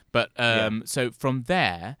thing. But so from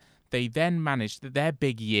there, they then managed their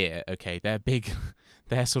big year,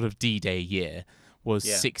 their sort of D-Day year was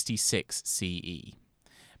 66 CE.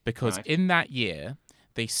 Because in that year,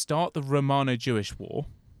 they start the Romano-Jewish War.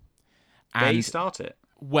 And, they start it?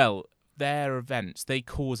 Well, their events, they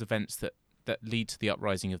cause events that lead to the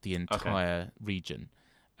uprising of the entire region.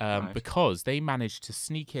 Because they managed to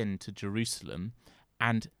sneak into Jerusalem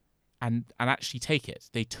and actually take it.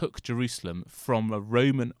 They took Jerusalem from a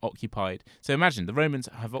Roman occupied. So imagine the Romans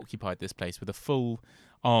have occupied this place with a full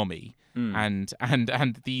army, and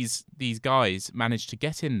these guys managed to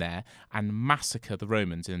get in there and massacre the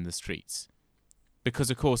Romans in the streets. Because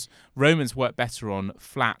of course Romans work better on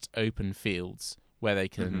flat open fields where they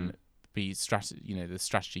can be the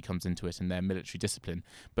strategy comes into it and their military discipline,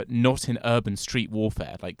 but not in urban street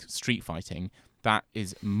warfare like street fighting. That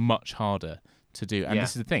is much harder to do, and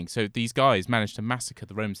this is the thing. So these guys managed to massacre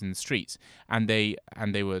the Romans in the streets, and they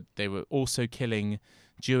were also killing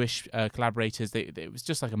Jewish collaborators. It was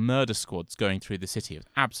just like a murder squad going through the city. It was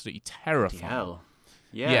absolutely terrifying. Hell.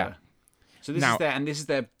 Yeah. So this is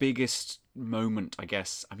their biggest moment, I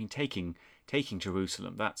guess. I mean, taking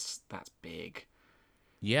Jerusalem. That's big.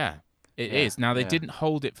 Yeah, it is. Now they didn't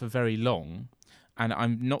hold it for very long. And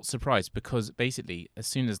I'm not surprised, because basically, as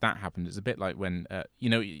soon as that happened, it's a bit like when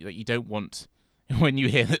you don't want, when you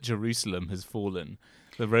hear that Jerusalem has fallen,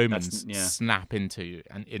 the Romans snap into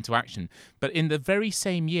action. But in the very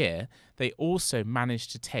same year, they also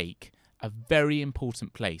managed to take a very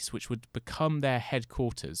important place, which would become their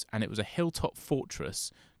headquarters, and it was a hilltop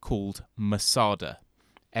fortress called Masada.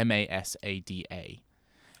 Masada.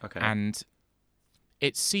 Okay. And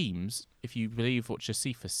it seems, if you believe what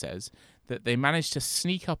Josephus says, that they managed to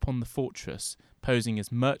sneak up on the fortress posing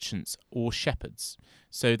as merchants or shepherds.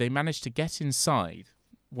 So they managed to get inside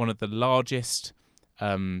one of the largest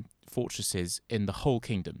fortresses in the whole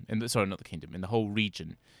kingdom. In the whole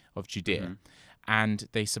region of Judea. Mm-hmm. And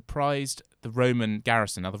they surprised the Roman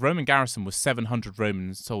garrison. Now, the Roman garrison was 700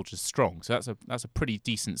 Roman soldiers strong, so that's a pretty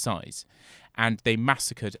decent size. And they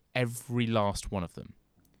massacred every last one of them.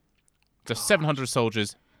 Just 700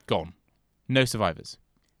 soldiers gone. No survivors.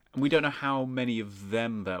 And we don't know how many of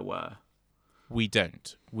them there were. We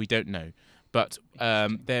don't know. But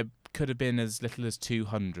there could have been as little as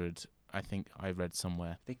 200, I think I read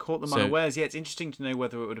somewhere. They caught them unawares. Yeah, it's interesting to know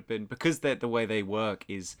whether it would have been... Because the way they work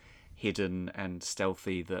is hidden and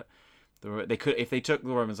stealthy, that they could, if they took the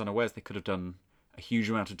Romans unawares, they could have done a huge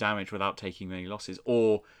amount of damage without taking many losses.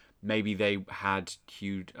 Or maybe they had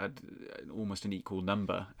almost an equal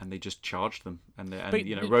number and they just charged them. And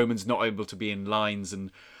Romans not able to be in lines and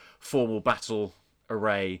formal battle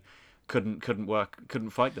array couldn't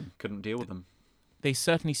fight them, couldn't deal with them. They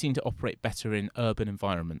certainly seem to operate better in urban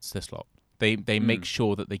environments, this lot. They make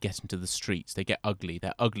sure that they get into the streets. They get ugly.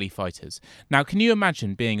 They're ugly fighters. Now, can you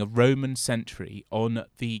imagine being a Roman sentry on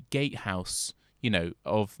the gatehouse,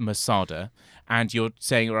 of Masada, and you're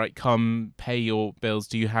saying, all right, come pay your bills.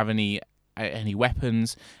 Do you have any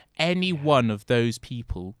weapons? Any one of those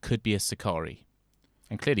people could be a Sicarii.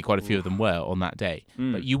 And clearly quite a few of them were on that day.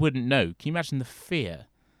 But you wouldn't know. Can you imagine the fear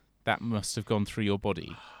that must have gone through your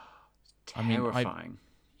body? Terrifying.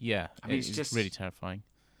 It's just really terrifying.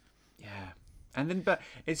 Yeah, and then but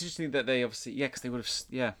it's interesting that they obviously because they would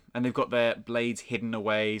have and they've got their blades hidden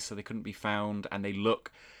away so they couldn't be found, and they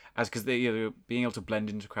look because they being able to blend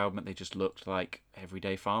into the crowd meant they just looked like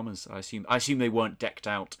everyday farmers. I assume they weren't decked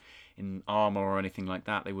out in armor or anything like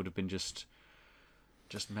that. They would have been just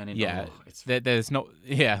men in armor. There's not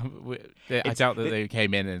I doubt that they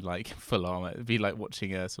came in like full armor. It'd be like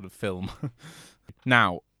watching a sort of film.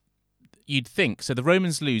 Now, you'd think, so the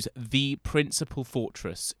Romans lose the principal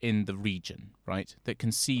fortress in the region, right, that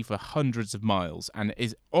can see for hundreds of miles and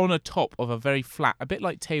is on a top of a very flat, a bit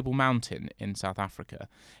like Table Mountain in South Africa.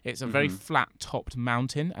 It's a very flat-topped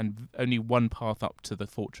mountain and only one path up to the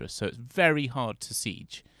fortress, so it's very hard to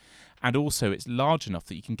siege. And also it's large enough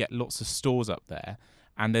that you can get lots of stores up there,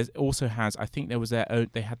 and there's also I think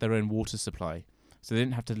they had their own water supply, so they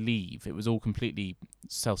didn't have to leave. It was all completely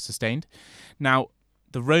self-sustained. Now,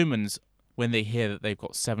 the Romans, when they hear that they've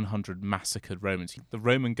got 700 massacred Romans, the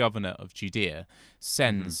Roman governor of Judea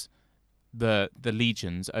sends the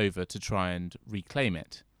legions over to try and reclaim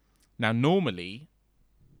it. Now, normally,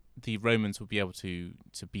 the Romans would be able to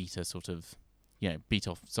beat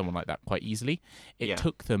off someone like that quite easily. It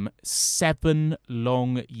took them 7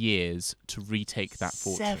 long years to retake that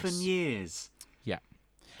fortress. 7 years? Yeah.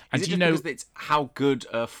 And because it's how good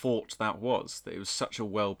a fort that was? That it was such a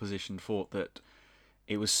well-positioned fort that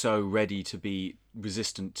it was so ready to be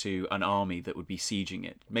resistant to an army that would be sieging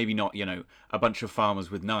it. Maybe not, a bunch of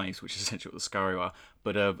farmers with knives, which is essentially what the Sicarii are,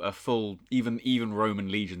 but a full, even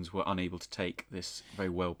Roman legions were unable to take this very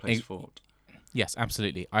well-placed fort. Yes,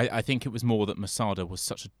 absolutely. I think it was more that Masada was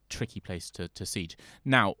such a tricky place to siege.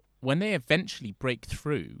 Now, when they eventually break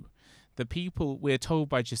through, we're told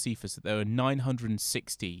by Josephus that there were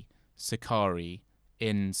 960 Sicarii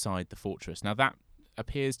inside the fortress. Now, that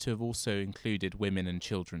appears to have also included women and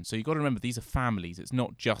children. So you've got to remember, these are families. It's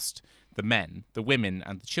not just the men. The women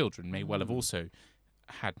and the children may well have also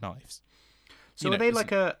had knives. So are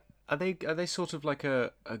they sort of like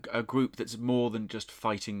a group that's more than just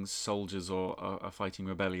fighting soldiers or a fighting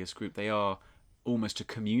rebellious group? They are almost a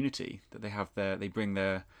community that they bring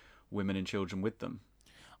their women and children with them.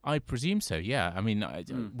 I presume so, yeah. I mean,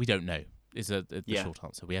 we don't know is the short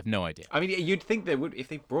answer. We have no idea. I mean, you'd think they would, if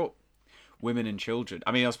they brought women and children.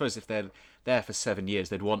 I mean, I suppose if they're there for 7 years,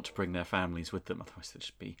 they'd want to bring their families with them. Otherwise, they'd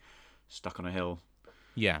just be stuck on a hill.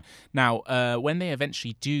 Yeah. Now, when they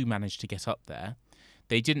eventually do manage to get up there,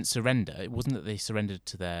 they didn't surrender. It wasn't that they surrendered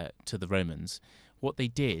to the Romans. What they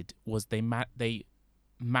did was they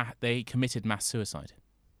committed mass suicide.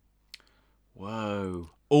 Whoa!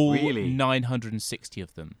 All really? 960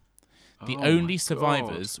 of them. The only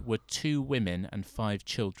survivors were 2 women and 5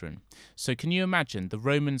 children. So can you imagine the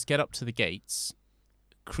Romans get up to the gates,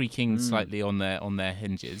 creaking slightly on their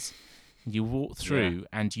hinges. You walk through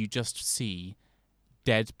and you just see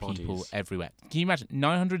dead people everywhere. Can you imagine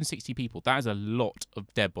 960 people? That is a lot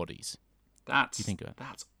of dead bodies. You think of it?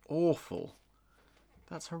 That's awful.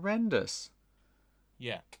 That's horrendous.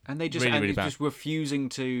 Yeah. And they just really just refusing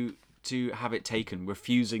to have it taken,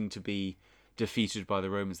 refusing to be defeated by the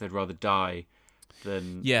Romans, they'd rather die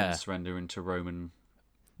than surrender into Roman.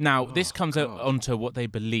 Now, this comes onto what they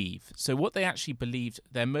believe. So what they actually believed,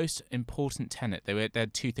 their most important tenet, they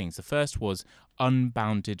had two things. The first was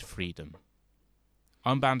unbounded freedom.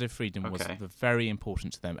 Unbounded freedom was very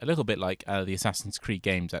important to them. A little bit like the Assassin's Creed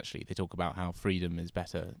games, actually. They talk about how freedom is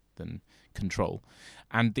better than control.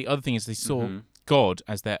 And the other thing is they saw God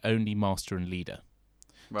as their only master and leader.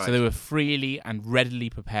 Right. So they were freely and readily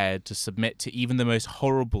prepared to submit to even the most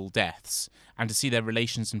horrible deaths and to see their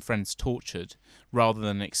relations and friends tortured rather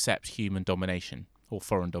than accept human domination or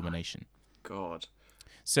foreign domination. God.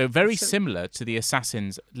 So very similar to the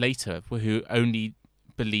assassins later who only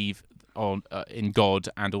believe in God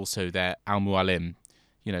and also their Al-Mualim.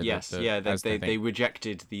 You know, they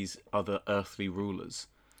rejected these other earthly rulers.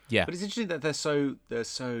 Yeah. But it's interesting that they're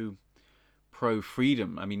so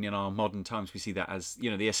pro-freedom. I mean, in our modern times, we see that as,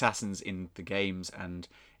 you know, the assassins in the games and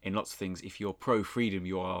in lots of things. If you're pro-freedom,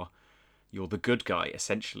 you're the good guy,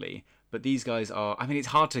 essentially. But these guys are... I mean, it's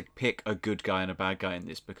hard to pick a good guy and a bad guy in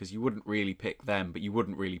this because you wouldn't really pick them, but you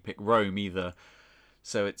wouldn't really pick Rome either.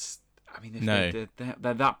 So it's... I mean, they're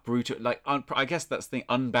that brutal. Like, I guess that's the thing.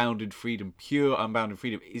 Unbounded freedom, pure unbounded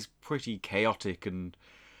freedom, is pretty chaotic and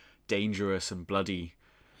dangerous and bloody.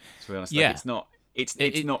 To be honest, like, it's not... It's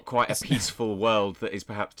not quite a peaceful world that is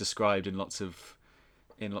perhaps described in lots of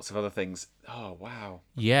other things. Oh wow!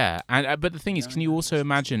 Yeah, and but the thing is, can you also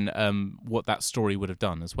imagine what that story would have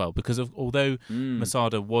done as well? Because although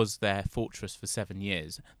Masada was their fortress for 7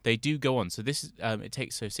 years, they do go on. So this it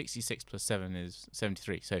takes 66 plus 7 is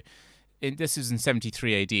 73. So this is in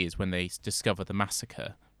 73 AD is when they discover the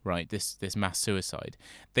massacre. Right, this mass suicide.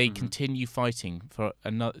 They continue fighting for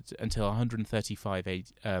until 135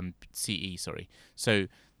 CE. Sorry, so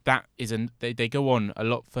that is they go on a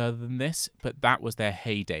lot further than this, but that was their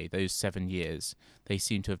heyday. Those 7 years, they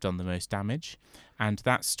seem to have done the most damage, and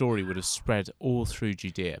that story would have spread all through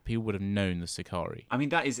Judea. People would have known the Sicarii. I mean,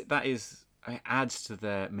 that is it adds to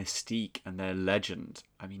their mystique and their legend.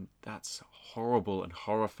 I mean, that's horrible and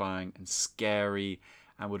horrifying and scary,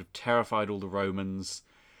 and would have terrified all the Romans.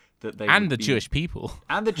 Jewish people.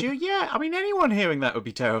 And the Jew, yeah. I mean, anyone hearing that would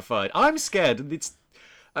be terrified. I'm scared, and it's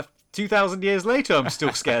 2,000 years later, I'm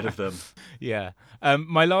still scared of them. Yeah.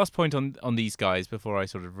 My last point on these guys, before I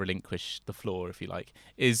sort of relinquish the floor, if you like,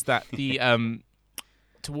 is that the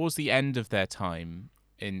towards the end of their time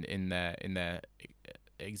in their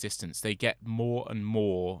existence, they get more and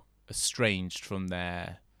more estranged from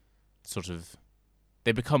their sort of...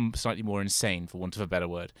 They become slightly more insane, for want of a better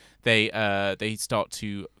word. They start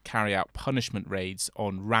to carry out punishment raids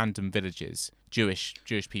on random villages, Jewish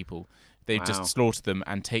people. They just slaughter them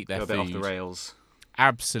and take their food. Go a bit off the rails.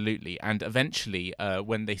 Absolutely. And eventually,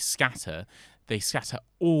 when they scatter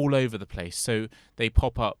all over the place. So they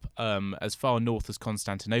pop up as far north as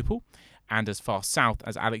Constantinople and as far south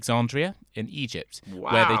as Alexandria in Egypt,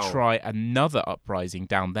 where they try another uprising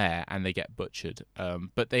down there and they get butchered.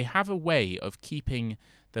 But they have a way of keeping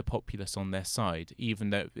the populace on their side,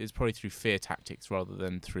 even though it's probably through fear tactics rather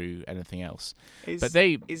than through anything else. Is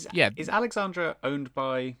Alexandria owned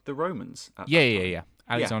by the Romans? Yeah.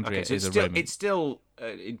 Alexandria is a Roman. It's still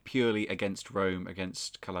purely against Rome,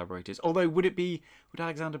 against collaborators. Although, would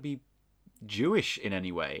Alexander be Jewish in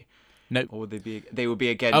any way? No. Or would they would be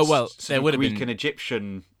against there would have Greek been... and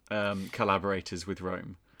Egyptian collaborators with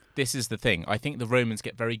Rome? This is the thing. I think the Romans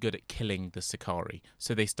get very good at killing the Sicarii,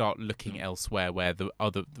 so they start looking elsewhere where the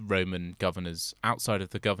other Roman governors outside of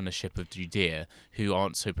the governorship of Judea, who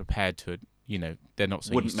aren't so prepared to, they're not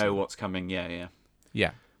so wouldn't know what's coming. Yeah. Wow.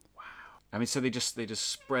 I mean, so they just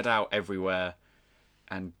spread out everywhere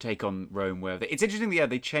and take on Rome. It's interesting.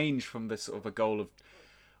 They change from this sort of a goal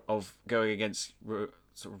of going against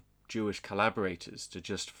sort of Jewish collaborators to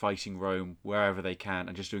just fighting Rome wherever they can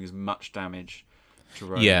and just doing as much damage to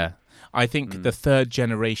Rome. Yeah, I think the third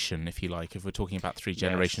generation, if you like, if we're talking about 3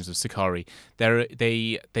 generations of Sicarii,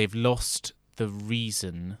 they've lost the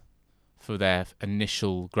reason for their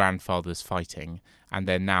initial grandfathers fighting, and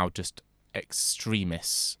they're now just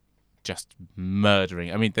extremists, just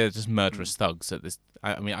murdering. I mean, they're just murderous thugs at this.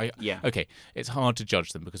 Okay, it's hard to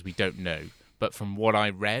judge them because we don't know, but from what I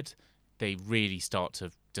read, they really start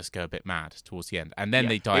to just go a bit mad towards the end, and then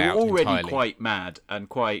they die out entirely. They were already quite mad and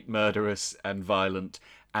quite murderous and violent,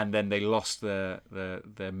 and then they lost their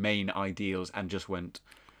main ideals and just went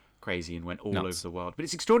crazy and went all over the world. But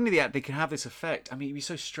it's extraordinary that they can have this effect. I mean, it'd be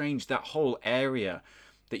so strange, that whole area,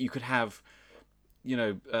 that you could have,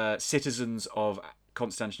 citizens of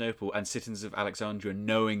Constantinople and citizens of Alexandria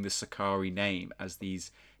knowing the Sicarii name as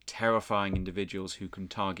these terrifying individuals who can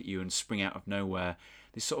target you and spring out of nowhere.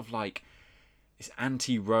 This sort of like this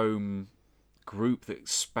anti-Rome group that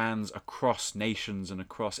spans across nations and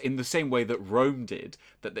across, in the same way that Rome did.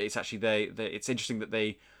 That it's actually it's interesting that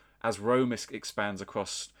they, as Rome expands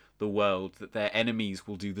across the world, that their enemies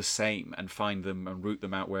will do the same and find them and root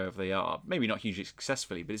them out wherever they are. Maybe not hugely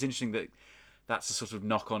successfully, but it's interesting that that's a sort of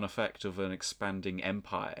knock-on effect of an expanding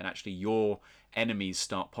empire, and actually your enemies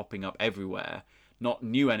start popping up everywhere. Not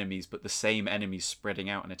new enemies, but the same enemies spreading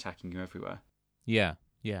out and attacking you everywhere. Yeah,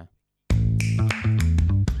 yeah.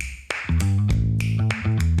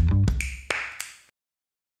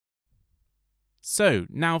 So,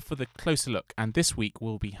 now for the closer look, and this week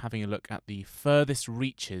we'll be having a look at the furthest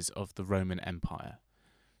reaches of the Roman Empire.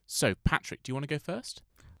 So, Patrick, do you want to go first?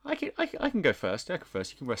 I can go first. I can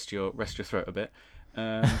first. You can rest your throat a bit.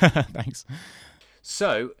 Thanks.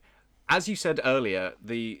 So, as you said earlier,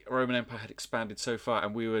 the Roman Empire had expanded so far,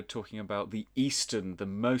 and we were talking about the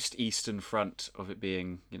most eastern front of it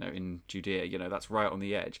being, in Judea. That's right on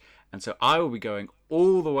the edge. And so I will be going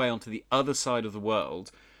all the way onto the other side of the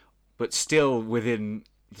world, but still within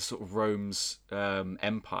the sort of Rome's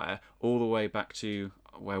empire, all the way back to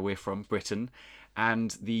where we're from, Britain,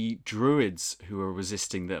 and the Druids who are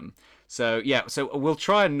resisting them. So we'll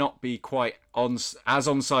try and not be quite on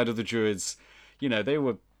side of the Druids. They're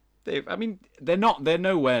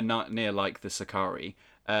nowhere near like the Sicarii,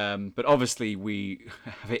 but obviously we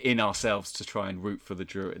have it in ourselves to try and root for the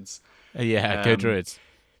Druids. Go Druids.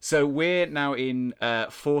 So we're now in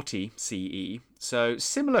 40 CE, so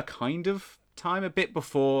similar kind of time, a bit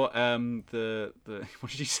before the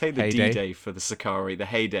what did you say, the heyday. D-Day for the Sicarii, the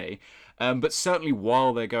heyday. But certainly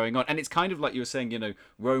while they're going on, and it's kind of like you were saying,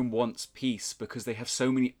 Rome wants peace because they have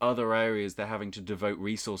so many other areas they're having to devote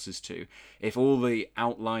resources to. If all the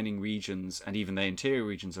outlining regions and even the interior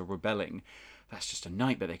regions are rebelling, that's just a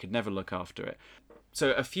nightmare. They could never look after it.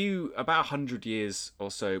 So about 100 years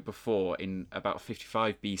or so before, in about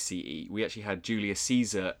 55 BCE, we actually had Julius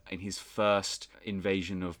Caesar in his first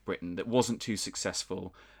invasion of Britain that wasn't too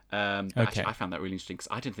successful. Actually, I found that really interesting because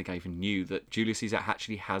I didn't think I even knew that Julius Caesar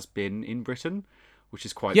actually has been in Britain, which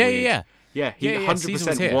is quite weird. Yeah, he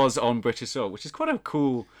 100% was on British soil, which is quite a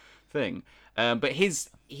cool thing. But he's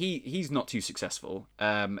not too successful,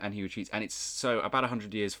 and he retreats. And it's so about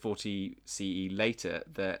 100 years, 40 CE later,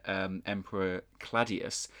 that Emperor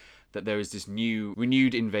Claudius, that there is this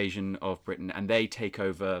renewed invasion of Britain, and they take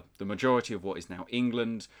over the majority of what is now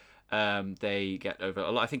England. They get over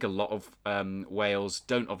a lot. I think a lot of Wales.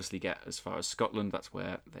 Don't obviously get as far as Scotland. That's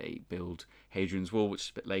where they build Hadrian's Wall, which is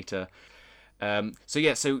a bit later. So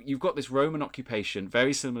you've got this Roman occupation,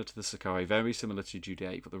 very similar to the Sicarii, very similar to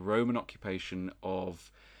Judea. You've got the Roman occupation of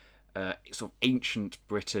sort of ancient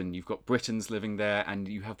Britain. You've got Britons living there, and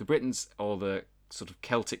you have the Britons, or the sort of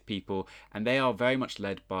Celtic people, and they are very much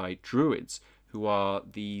led by Druids, who are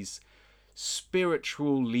these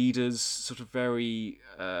spiritual leaders, sort of very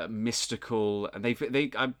mystical, and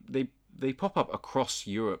they pop up across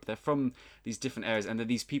Europe. They're from these different areas, and they're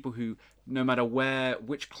these people who, no matter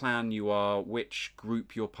which clan you are, which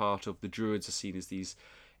group you're part of, the Druids are seen as these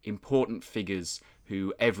important figures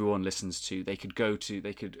who everyone listens to.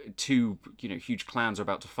 Two huge clans are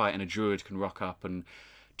about to fight, and a Druid can rock up and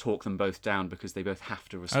talk them both down because they both have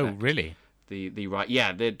to respect. Oh, really? The right.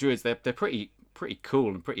 Yeah, the Druids. They're pretty cool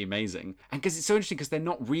and pretty amazing. And because it's so interesting, because they're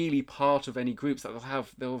not really part of any groups. They'll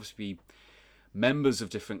obviously be members of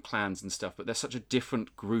different clans and stuff, but they're such a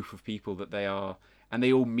different group of people that they are, and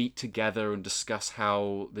they all meet together and discuss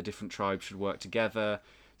how the different tribes should work together.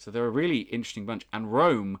 So they're a really interesting bunch, and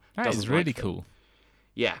Rome is really cool.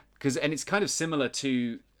 Yeah, and it's kind of similar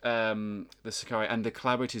to the Sicarii and the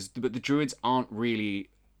collaborators, but the Druids aren't really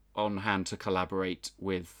on hand to collaborate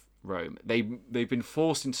with Rome. They've been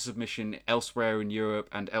forced into submission elsewhere in Europe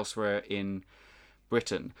and elsewhere in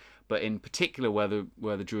Britain, but in particular where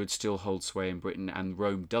the Druids still hold sway in Britain and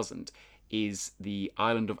Rome doesn't, is the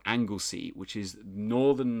island of Anglesey, which is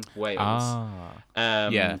northern Wales.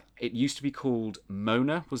 It used to be called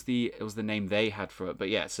Mona, was the name they had for it. But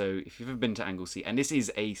yeah, so if you've ever been to Anglesey, and this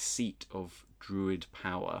is a seat of Druid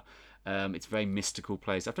power, it's a very mystical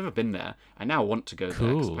place. I've never been there. I now want to go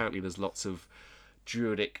there because apparently there's lots of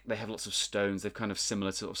Druidic. They have lots of stones. They've kind of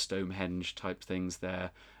similar to sort of Stonehenge type things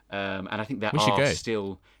there. And I think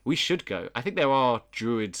we should go. I think there are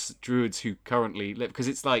druids who currently live, because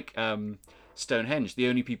it's like Stonehenge. The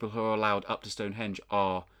only people who are allowed up to Stonehenge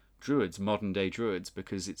are druids, modern day druids,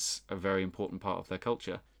 because it's a very important part of their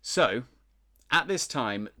culture. So at this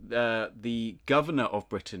time, the governor of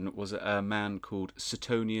Britain was a man called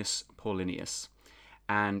Suetonius Paulinius,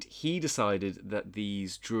 and he decided that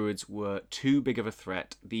these druids were too big of a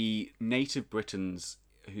threat. The native Britons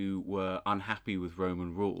who were unhappy with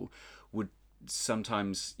Roman rule would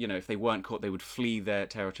sometimes, if they weren't caught, they would flee their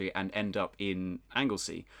territory and end up in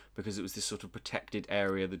Anglesey, because it was this sort of protected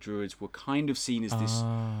area. The Druids were kind of seen as this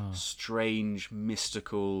strange,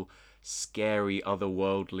 mystical, scary,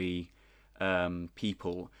 otherworldly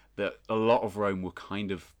people that a lot of Rome were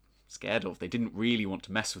kind of scared of. They didn't really want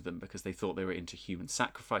to mess with them because they thought they were into human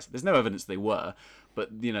sacrifice. There's no evidence they were,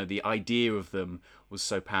 but the idea of them was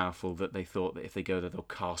so powerful that they thought that if they go there, they'll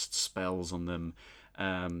cast spells on them.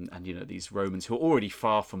 And these Romans who are already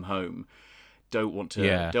far from home don't want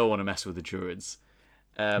to mess with the Druids.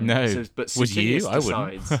 No, but would you?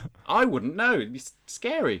 Decides, I wouldn't. No, it'd be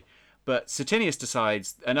scary. But Suetonius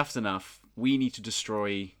decides enough's enough. We need to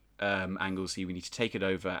destroy Anglesey. We need to take it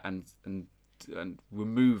over and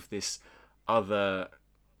remove this other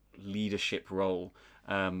leadership role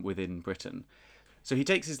within Britain. So he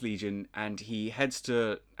takes his legion and he heads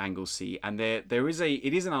to Anglesey, and it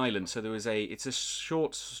is an island, so it's a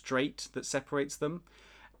short strait that separates them,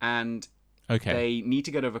 and they need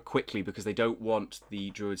to get over quickly because they don't want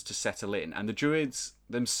the Druids to settle in. And the Druids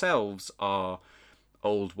themselves are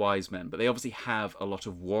old wise men, but they obviously have a lot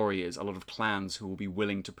of warriors, a lot of clans who will be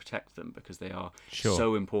willing to protect them because they are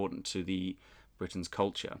so important to the Britain's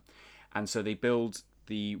culture. And so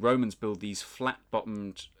the Romans build these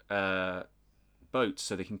flat-bottomed boats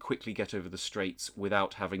so they can quickly get over the straits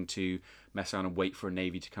without having to mess around and wait for a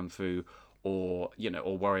navy to come through, or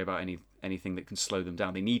worry about anything that can slow them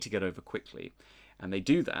down. They need to get over quickly, and they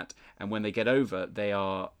do that. And when they get over, they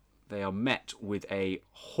are met with a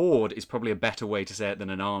horde, is probably a better way to say it than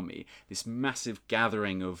an army. This massive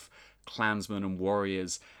gathering of clansmen and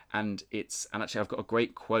warriors, and actually I've got a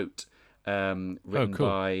great quote written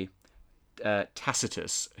by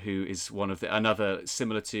Tacitus, who is another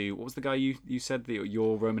similar to, what was the guy you said,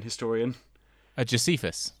 your Roman historian?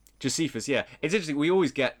 Josephus. Josephus, yeah. It's interesting. We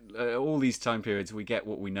always get all these time periods. We get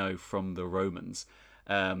what we know from the Romans,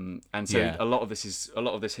 and so a lot of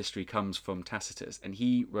this history comes from Tacitus, and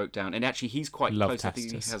he wrote down. And actually, he's quite close.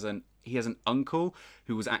 Tacitus. I think he has an uncle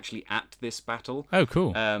who was actually at this battle. Oh,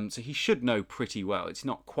 cool. So he should know pretty well. It's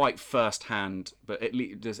not quite first hand, but at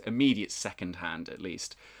least there's immediate second hand at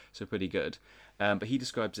least. So pretty good. But he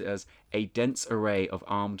describes it as a dense array of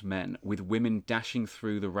armed men, with women dashing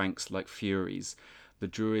through the ranks like furies. The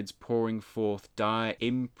Druids pouring forth dire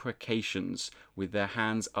imprecations with their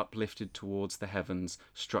hands uplifted towards the heavens,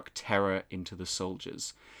 struck terror into the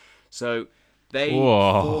soldiers. So they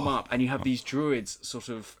form up, and you have these Druids sort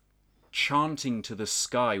of chanting to the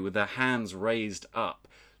sky with their hands raised up,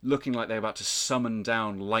 looking like they're about to summon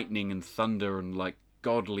down lightning and thunder and like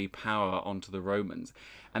godly power onto the Romans.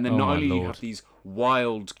 And then not only do you have these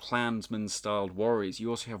wild clansman-styled warriors, you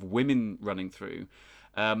also have women running through.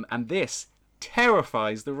 And this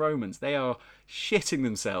terrifies the Romans. They are shitting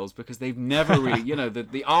themselves because they've never really,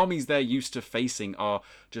 the armies they're used to facing are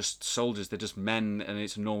just soldiers. They're just men, and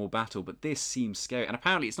it's a normal battle. But this seems scary. And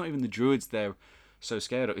apparently it's not even the Druids they're so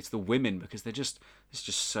scared of. It's the women, because it's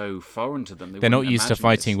just so foreign to them. They're not used to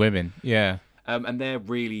fighting women. Yeah. And they're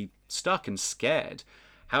really stuck and scared.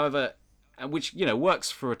 However, which, works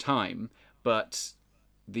for a time, but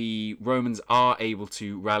the Romans are able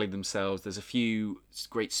to rally themselves. There's a few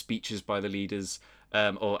great speeches by the leaders,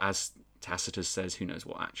 or as Tacitus says, who knows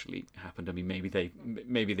what actually happened. I mean, maybe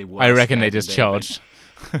they were. I reckon they just charged.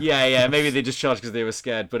 Yeah, maybe they just charged because they were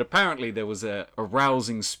scared. But apparently there was a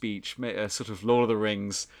rousing speech, a sort of Lord of the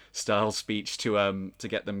Rings style speech to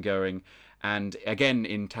get them going. And again,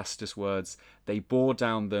 in Tacitus' words, they bore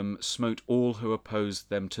down them, smote all who opposed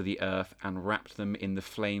them to the earth, and wrapped them in the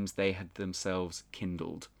flames they had themselves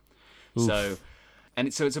kindled. Oof.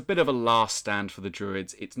 So it's a bit of a last stand for the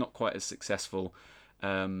Druids. It's not quite as successful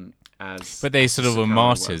as. But they sort of were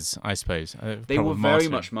martyrs, I suppose. They were very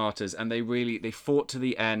much martyrs, and they fought to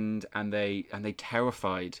the end, and they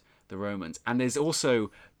terrified the Romans. And there's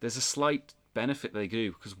a slight benefit they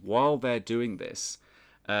do, because while they're doing this.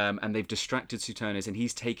 And they've distracted Suetonius, and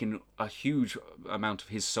he's taken a huge amount of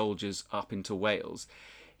his soldiers up into Wales.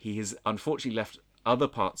 He has unfortunately left other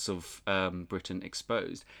parts of Britain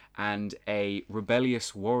exposed, and a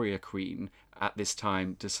rebellious warrior queen at this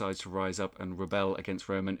time decides to rise up and rebel against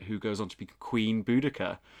Rome, who goes on to be Queen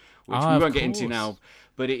Boudica, which we won't get into now.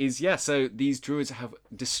 But it is, so these Druids have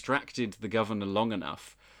distracted the governor long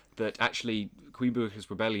enough that actually Queen Boudica's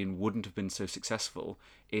rebellion wouldn't have been so successful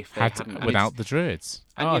if they hadn't. Without the Druids.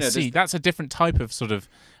 That's a different type of sort of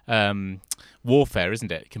warfare,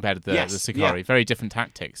 isn't it, compared to the Sicarii? Yeah. Very different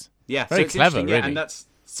tactics. Yeah, very clever, really. Yeah, and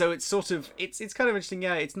it's sort of it's kind of interesting.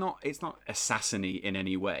 Yeah, it's not assassiny in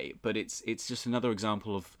any way, but it's just another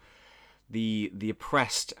example of the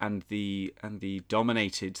oppressed and the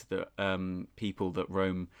dominated people that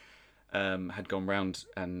Rome had gone round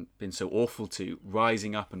and been so awful to,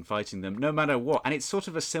 rising up and fighting them no matter what. And it's sort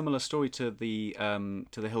of a similar story to the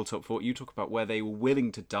Hilltop Fort you talk about, where they were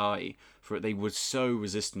willing to die for it. They were so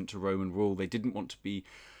resistant to Roman rule. They didn't want to be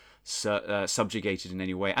subjugated in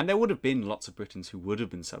any way. And there would have been lots of Britons who would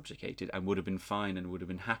have been subjugated and would have been fine and would have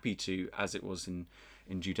been happy to, as it was in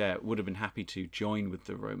Judea, would have been happy to join with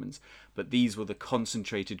the Romans. But these were the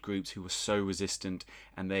concentrated groups who were so resistant,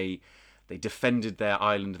 and they defended their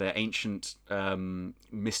island, their ancient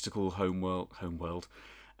mystical homeworld,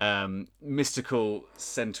 mystical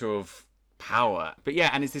center of power. But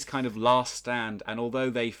yeah, and it's this kind of last stand. And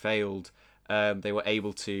although they failed, they were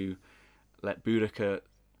able to let Boudica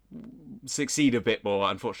succeed a bit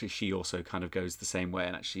more. Unfortunately, she also kind of goes the same way,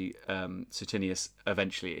 and actually Suetonius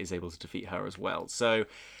eventually is able to defeat her as well. So,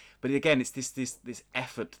 but again, it's this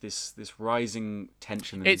effort, this rising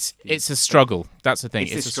tension. It's a struggle. That's the thing.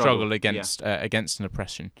 It's a struggle against an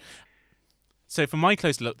oppression. So for my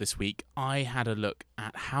close look this week, I had a look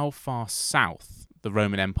at how far south the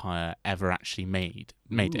Roman Empire ever actually made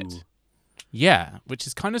it. Yeah, which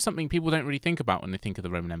is kind of something people don't really think about when they think of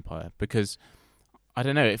the Roman Empire, because I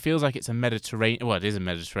don't know, it feels like it's a Mediterranean. Well, it is a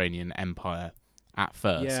Mediterranean empire at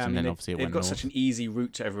first, and then obviously it went north. They've got such an easy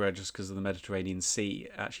route to everywhere just because of the Mediterranean Sea,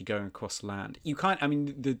 actually going across land. You can't. I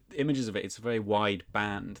mean, the images of it's a very wide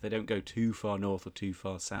band. They don't go too far north or too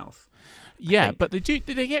far south. Yeah, but they do.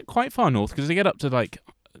 They get quite far north, because they get up to like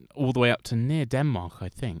all the way up to near Denmark, I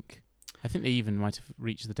think. I think they even might have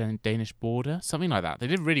reached the Danish border, something like that. They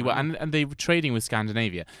did really well, and they were trading with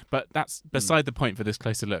Scandinavia. But that's beside the point for this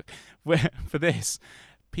closer look. Where for this,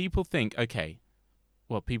 people think,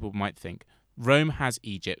 people might think Rome has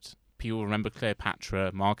Egypt. People remember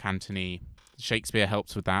Cleopatra, Mark Antony, Shakespeare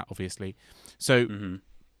helps with that, obviously. So,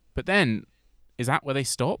 but then, is that where they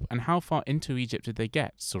stop? And how far into Egypt did they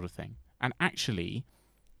get, sort of thing? And actually,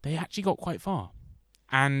 they actually got quite far.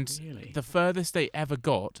 And the furthest they ever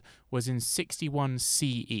got was in 61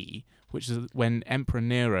 CE, which is when Emperor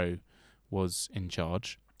Nero was in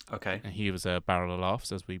charge. Okay. And he was a barrel of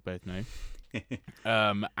laughs, as we both know.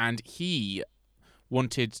 And he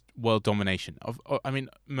wanted world domination. I mean,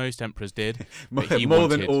 most emperors did. More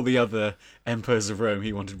than all the other emperors of Rome,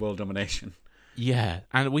 he wanted world domination. Yeah.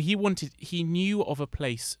 And he knew of a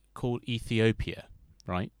place called Ethiopia,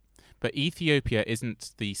 right? But Ethiopia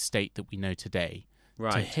isn't the state that we know today.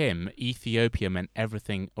 Right. To him, Ethiopia meant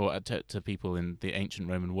everything, or to people in the ancient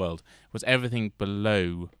Roman world, was everything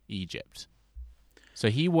below Egypt. So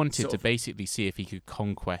he wanted to basically see if he could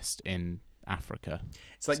conquest in Africa.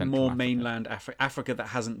 It's like more Africa. Mainland Africa that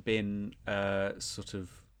hasn't been sort of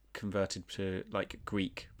converted to like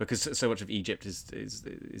Greek, because so much of Egypt is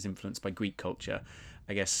influenced by Greek culture.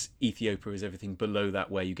 I guess Ethiopia is everything below that,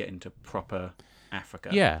 where you get into proper Africa.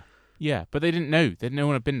 Yeah, but they didn't know. No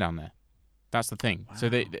one had been down there. That's the thing. Wow. So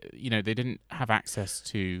they didn't have access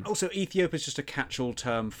to. Also, Ethiopia is just a catch-all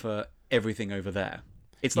term for everything over there.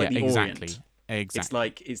 It's like the Orient.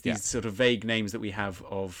 Exactly. It's these sort of vague names that we have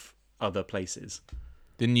of other places.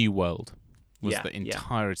 The New World was the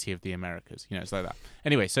entirety of the Americas. It's like that.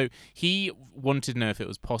 Anyway, so he wanted to know if it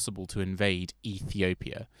was possible to invade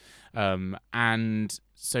Ethiopia, and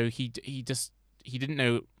so he didn't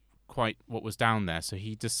know quite what was down there. So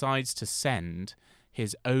he decides to send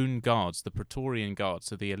his own guards, the Praetorian Guards,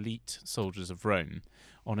 so the elite soldiers of Rome,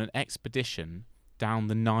 on an expedition down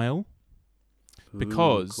the Nile.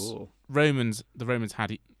 Because the Romans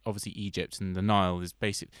had obviously Egypt, and the Nile is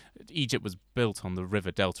Egypt was built on the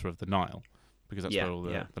river delta of the Nile, because that's where all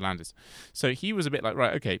the land is. So he was a bit like,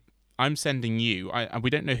 right, okay, I'm sending you, and we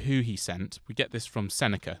don't know who he sent. We get this from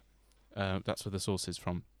Seneca. That's where the source is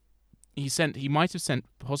from. He might have sent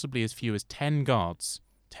possibly as few as 10 guards,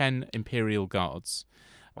 10 imperial guards,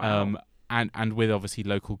 and with obviously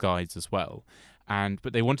local guides as well.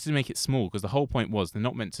 But they wanted to make it small, because the whole point was they're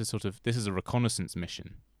not meant to this is a reconnaissance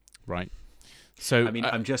mission, right? So I mean,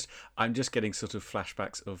 I'm just getting sort of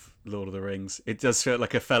flashbacks of Lord of the Rings. It does feel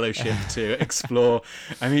like a fellowship to explore.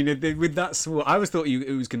 I mean, with that small, I always thought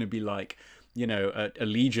it was going to be like, a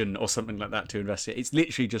legion or something like that to investigate. It's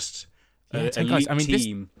literally just an elite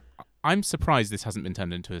team. I'm surprised this hasn't been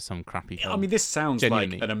turned into some crappy film. I mean, this sounds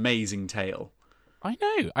like an amazing tale. I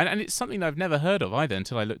know, and it's something that I've never heard of either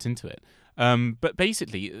until I looked into it. But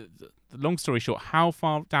basically, long story short, how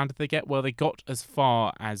far down did they get? Well, they got as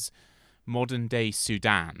far as modern-day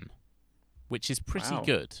Sudan, which is pretty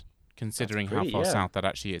good, considering how far south that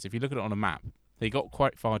actually is. If you look at it on a map, they got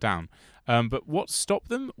quite far down. But what stopped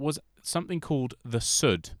them was something called the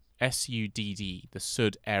Sud, S-U-D-D, the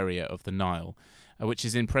Sud area of the Nile, which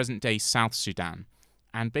is in present-day South Sudan.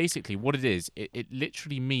 And basically what it is, it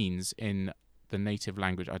literally means in the native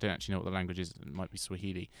language. I don't actually know what the language is. It might be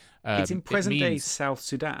Swahili. It's in present-day South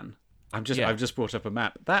Sudan. I've just brought up a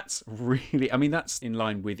map. That's really, I mean, that's in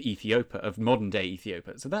line with Ethiopia, of modern-day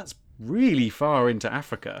Ethiopia. So that's really far into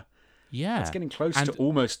Africa. Yeah. It's getting close to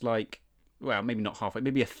almost like, well, maybe not halfway,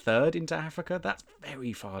 maybe a third into Africa. That's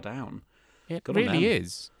very far down. It really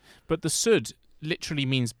is. But the Sud literally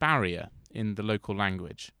means barrier in the local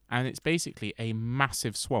language. And it's basically a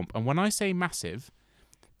massive swamp. And when I say massive,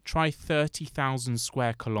 try 30,000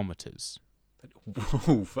 square kilometres.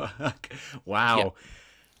 Oh, fuck. Wow.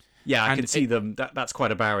 Yeah, I can see them. That's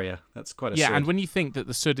quite a barrier. That's quite a Sud. And when you think that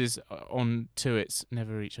the Sud is on to its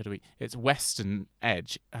its western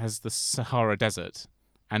edge has the Sahara Desert,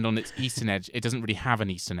 and on its eastern edge, it doesn't really have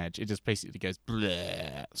an eastern edge. It just basically goes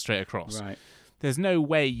straight across. Right. There's no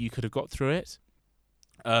way you could have got through it.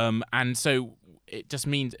 And so it just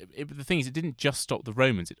means the thing is, it didn't just stop the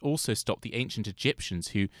Romans; it also stopped the ancient Egyptians,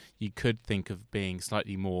 who you could think of being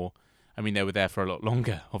slightly more. I mean, they were there for a lot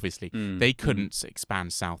longer, obviously. They couldn't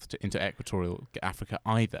expand south into equatorial Africa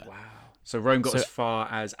either. Wow. So Rome got as far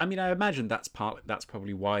as... I mean, I imagine that's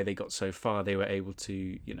probably why they got so far. They were able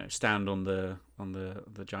to, stand on the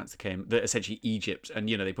giants that came... essentially Egypt. And,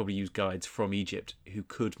 they probably used guides from Egypt who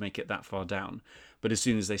could make it that far down. But as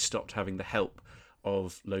soon as they stopped having the help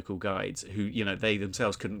of local guides who, they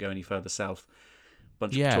themselves couldn't go any further south, a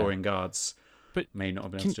bunch of Praetorian guards may not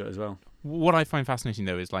have been able to do it as well. What I find fascinating,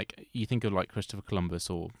 though, is like you think of like Christopher Columbus,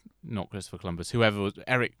 or not Christopher Columbus, whoever was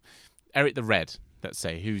Eric the Red, let's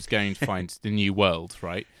say, who's going to find the new world,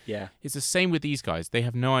 right? Yeah. It's the same with these guys. They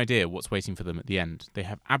have no idea what's waiting for them at the end. They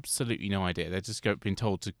have absolutely no idea. They're just being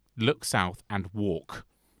told to look south and walk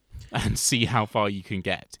and see how far you can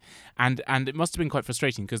get. And it must have been quite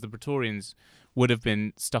frustrating because the Praetorians would have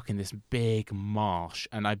been stuck in this big marsh,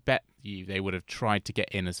 and I bet you they would have tried to get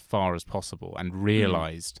in as far as possible and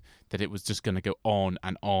realised that it was just going to go on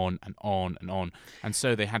and on and on and on, and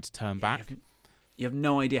so they had to turn back. You have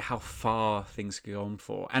no idea how far things go on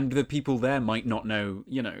for, and the people there might not know.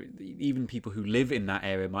 Even people who live in that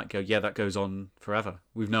area might go, "Yeah, that goes on forever.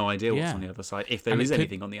 We've no idea what's on the other side, if there is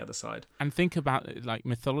anything on the other side." And think about it, like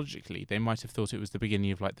mythologically, they might have thought it was the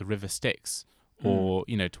beginning of like the River Styx, or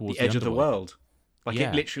towards the edge of the world. Like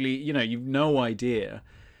it literally, you've no idea.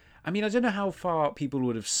 I mean, I don't know how far people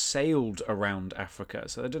would have sailed around Africa.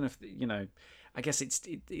 So I don't know if, I guess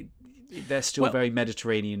they're still very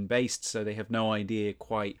Mediterranean based. So they have no idea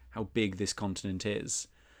quite how big this continent is.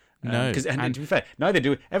 No. And to be fair, neither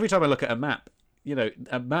do we. Every time I look at a map, a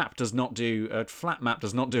flat map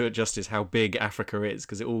does not do it justice how big Africa is,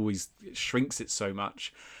 because it always shrinks it so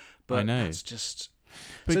much. But I know. That's just...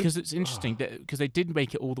 Because it's interesting because they did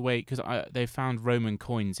make it all the way, because they found Roman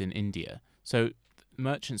coins in India. So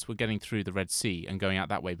merchants were getting through the Red Sea and going out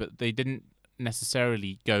that way, but they didn't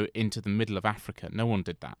necessarily go into the middle of Africa. No one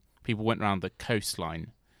did that. People went around the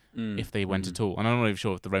coastline if they went at all. And I'm not even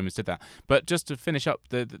sure if the Romans did that. But just to finish up,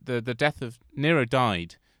 the death of Nero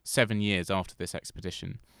died 7 years after this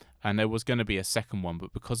expedition, and there was going to be a second one,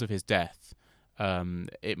 but because of his death,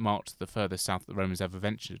 it marked the furthest south the Romans ever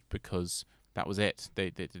ventured, because that was it.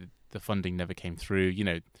 The funding never came through.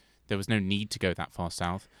 There was no need to go that far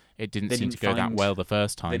south. It didn't seem to go that well the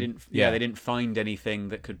first time. They didn't find anything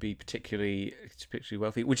that could be particularly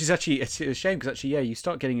wealthy, which is actually it's a shame, because you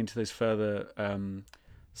start getting into those further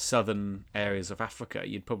southern areas of Africa,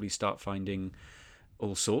 you'd probably start finding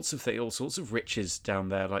all sorts of riches down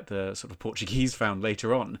there, like the sort of Portuguese found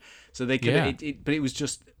later on. So they could, but it was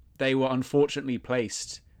just they were unfortunately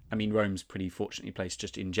placed. I mean, Rome's pretty fortunately placed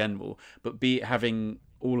just in general, but having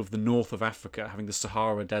all of the north of Africa, having the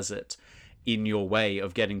Sahara Desert in your way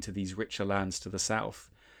of getting to these richer lands to the south.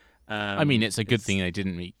 I mean, it's a good thing they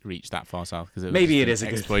didn't reach that far south, because maybe it is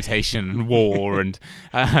exploitation and war, and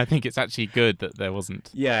I think it's actually good that there wasn't.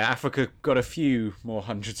 Yeah, Africa got a few more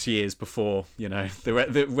hundreds of years before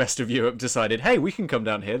the rest of Europe decided, hey, we can come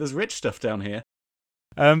down here. There's rich stuff down here.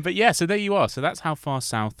 But yeah, so there you are. So that's how far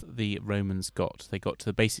south the Romans got. They got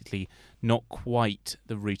to basically not quite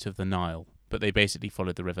the route of the Nile, but they basically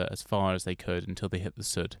followed the river as far as they could until they hit the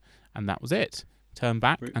Sud, and that was it. Turned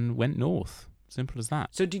back and went north. Simple as that.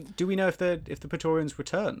 So do we know if the Praetorians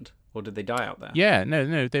returned, or did they die out there? Yeah,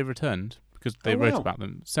 no, they returned, because they wrote about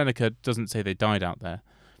them. Seneca doesn't say they died out there.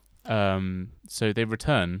 So they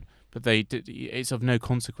return. But it's of no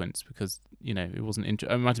consequence, because it wasn't.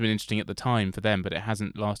 It might have been interesting at the time for them, but it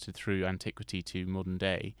hasn't lasted through antiquity to modern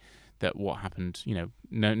day. That what happened,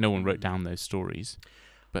 no one wrote down those stories.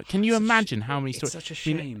 But can you imagine how many stories? It's such a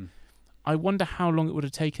shame. I wonder how long it would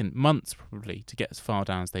have taken, months probably, to get as far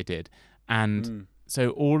down as they did. And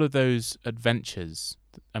so all of those adventures,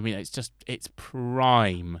 I mean, it's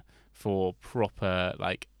prime for proper,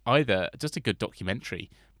 like, either just a good documentary,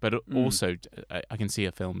 but also I can see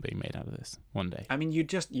a film being made out of this one day. I mean,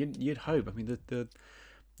 you'd hope. I mean, the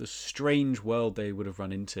strange world they would have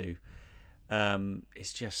run into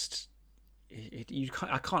is just.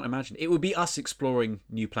 I can't imagine. It would be us exploring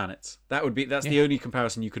new planets. That's the only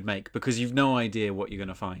comparison you could make, because you've no idea what you're going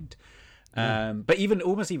to find. But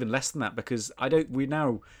almost even less than that, because we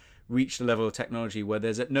now reached a level of technology where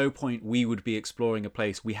there's at no point we would be exploring a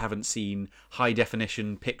place we haven't seen high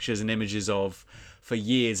definition pictures and images of for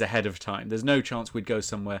years ahead of time. There's no chance we'd go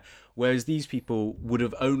somewhere, whereas these people would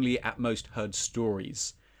have only at most heard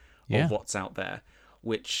stories of what's out there,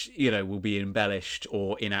 which, will be embellished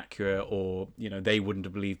or inaccurate, or, they wouldn't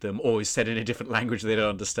have believed them, or is said in a different language they don't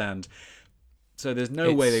understand. So there's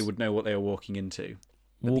no way they would know what they were walking into.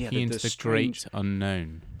 Walking into the great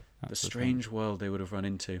unknown. The strange world they would have run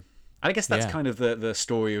into. And I guess that's kind of the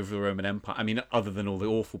story of the Roman Empire. I mean, other than all the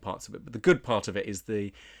awful parts of it. But the good part of it is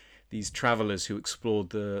these travellers who explored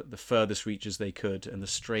the furthest reaches they could, and the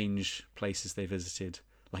strange places they visited,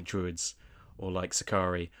 like Druids, or like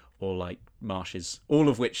Sicarii, or like marshes, all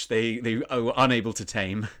of which they were unable to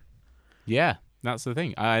tame. Yeah, that's the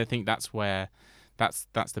thing. I think that's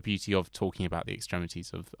the beauty of talking about the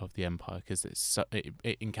extremities of the empire, because it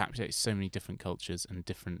encapsulates so many different cultures and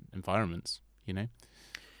different environments, Yeah.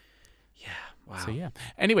 Wow. So yeah.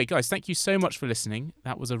 Anyway, guys, thank you so much for listening.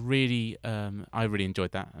 That was a really, I really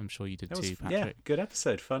enjoyed that. I'm sure you did too, Patrick. Yeah, good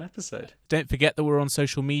episode, fun episode. Don't forget that we're on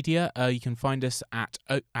social media. You can find us at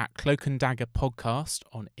Cloak and Dagger Podcast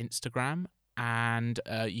on Instagram, and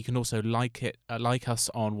you can also like us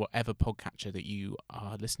on whatever podcatcher that you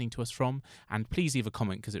are listening to us from. And please leave a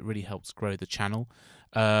comment, because it really helps grow the channel.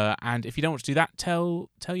 And if you don't want to do that,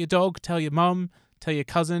 tell your dog, tell your mum, tell your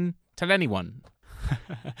cousin, tell anyone.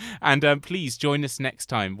 And please join us next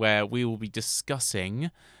time, where we will be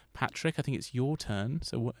discussing, Patrick, I think it's your turn.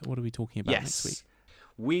 So what are we talking about next week?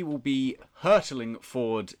 We will be hurtling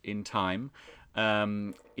forward in time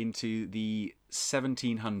into the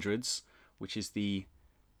 1700s, which is the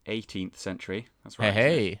 18th century. That's right.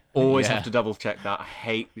 Hey. Always have to double check that.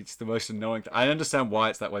 It's the most annoying thing. I understand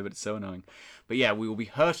why it's that way, but it's so annoying. But yeah, we will be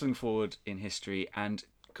hurtling forward in history, and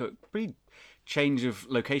pretty change of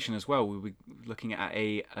location as well. We'll be looking at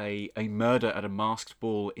a murder at a masked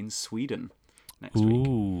ball in Sweden next week.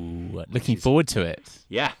 Ooh, looking forward to it.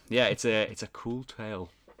 Yeah, it's a cool tale.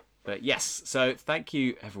 But yes, so thank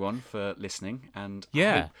you everyone for listening, and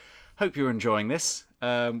hope you're enjoying this.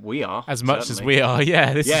 We are, as much as we are.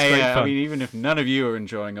 Yeah, this is great fun. I mean, even if none of you are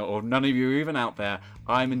enjoying it, or none of you are even out there,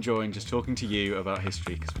 I'm enjoying just talking to you about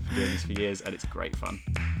history, because we've been doing this for years, and it's great fun.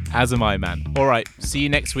 As am I, man. All right, see you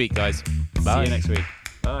next week, guys. Bye. See you next week.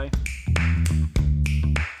 Bye.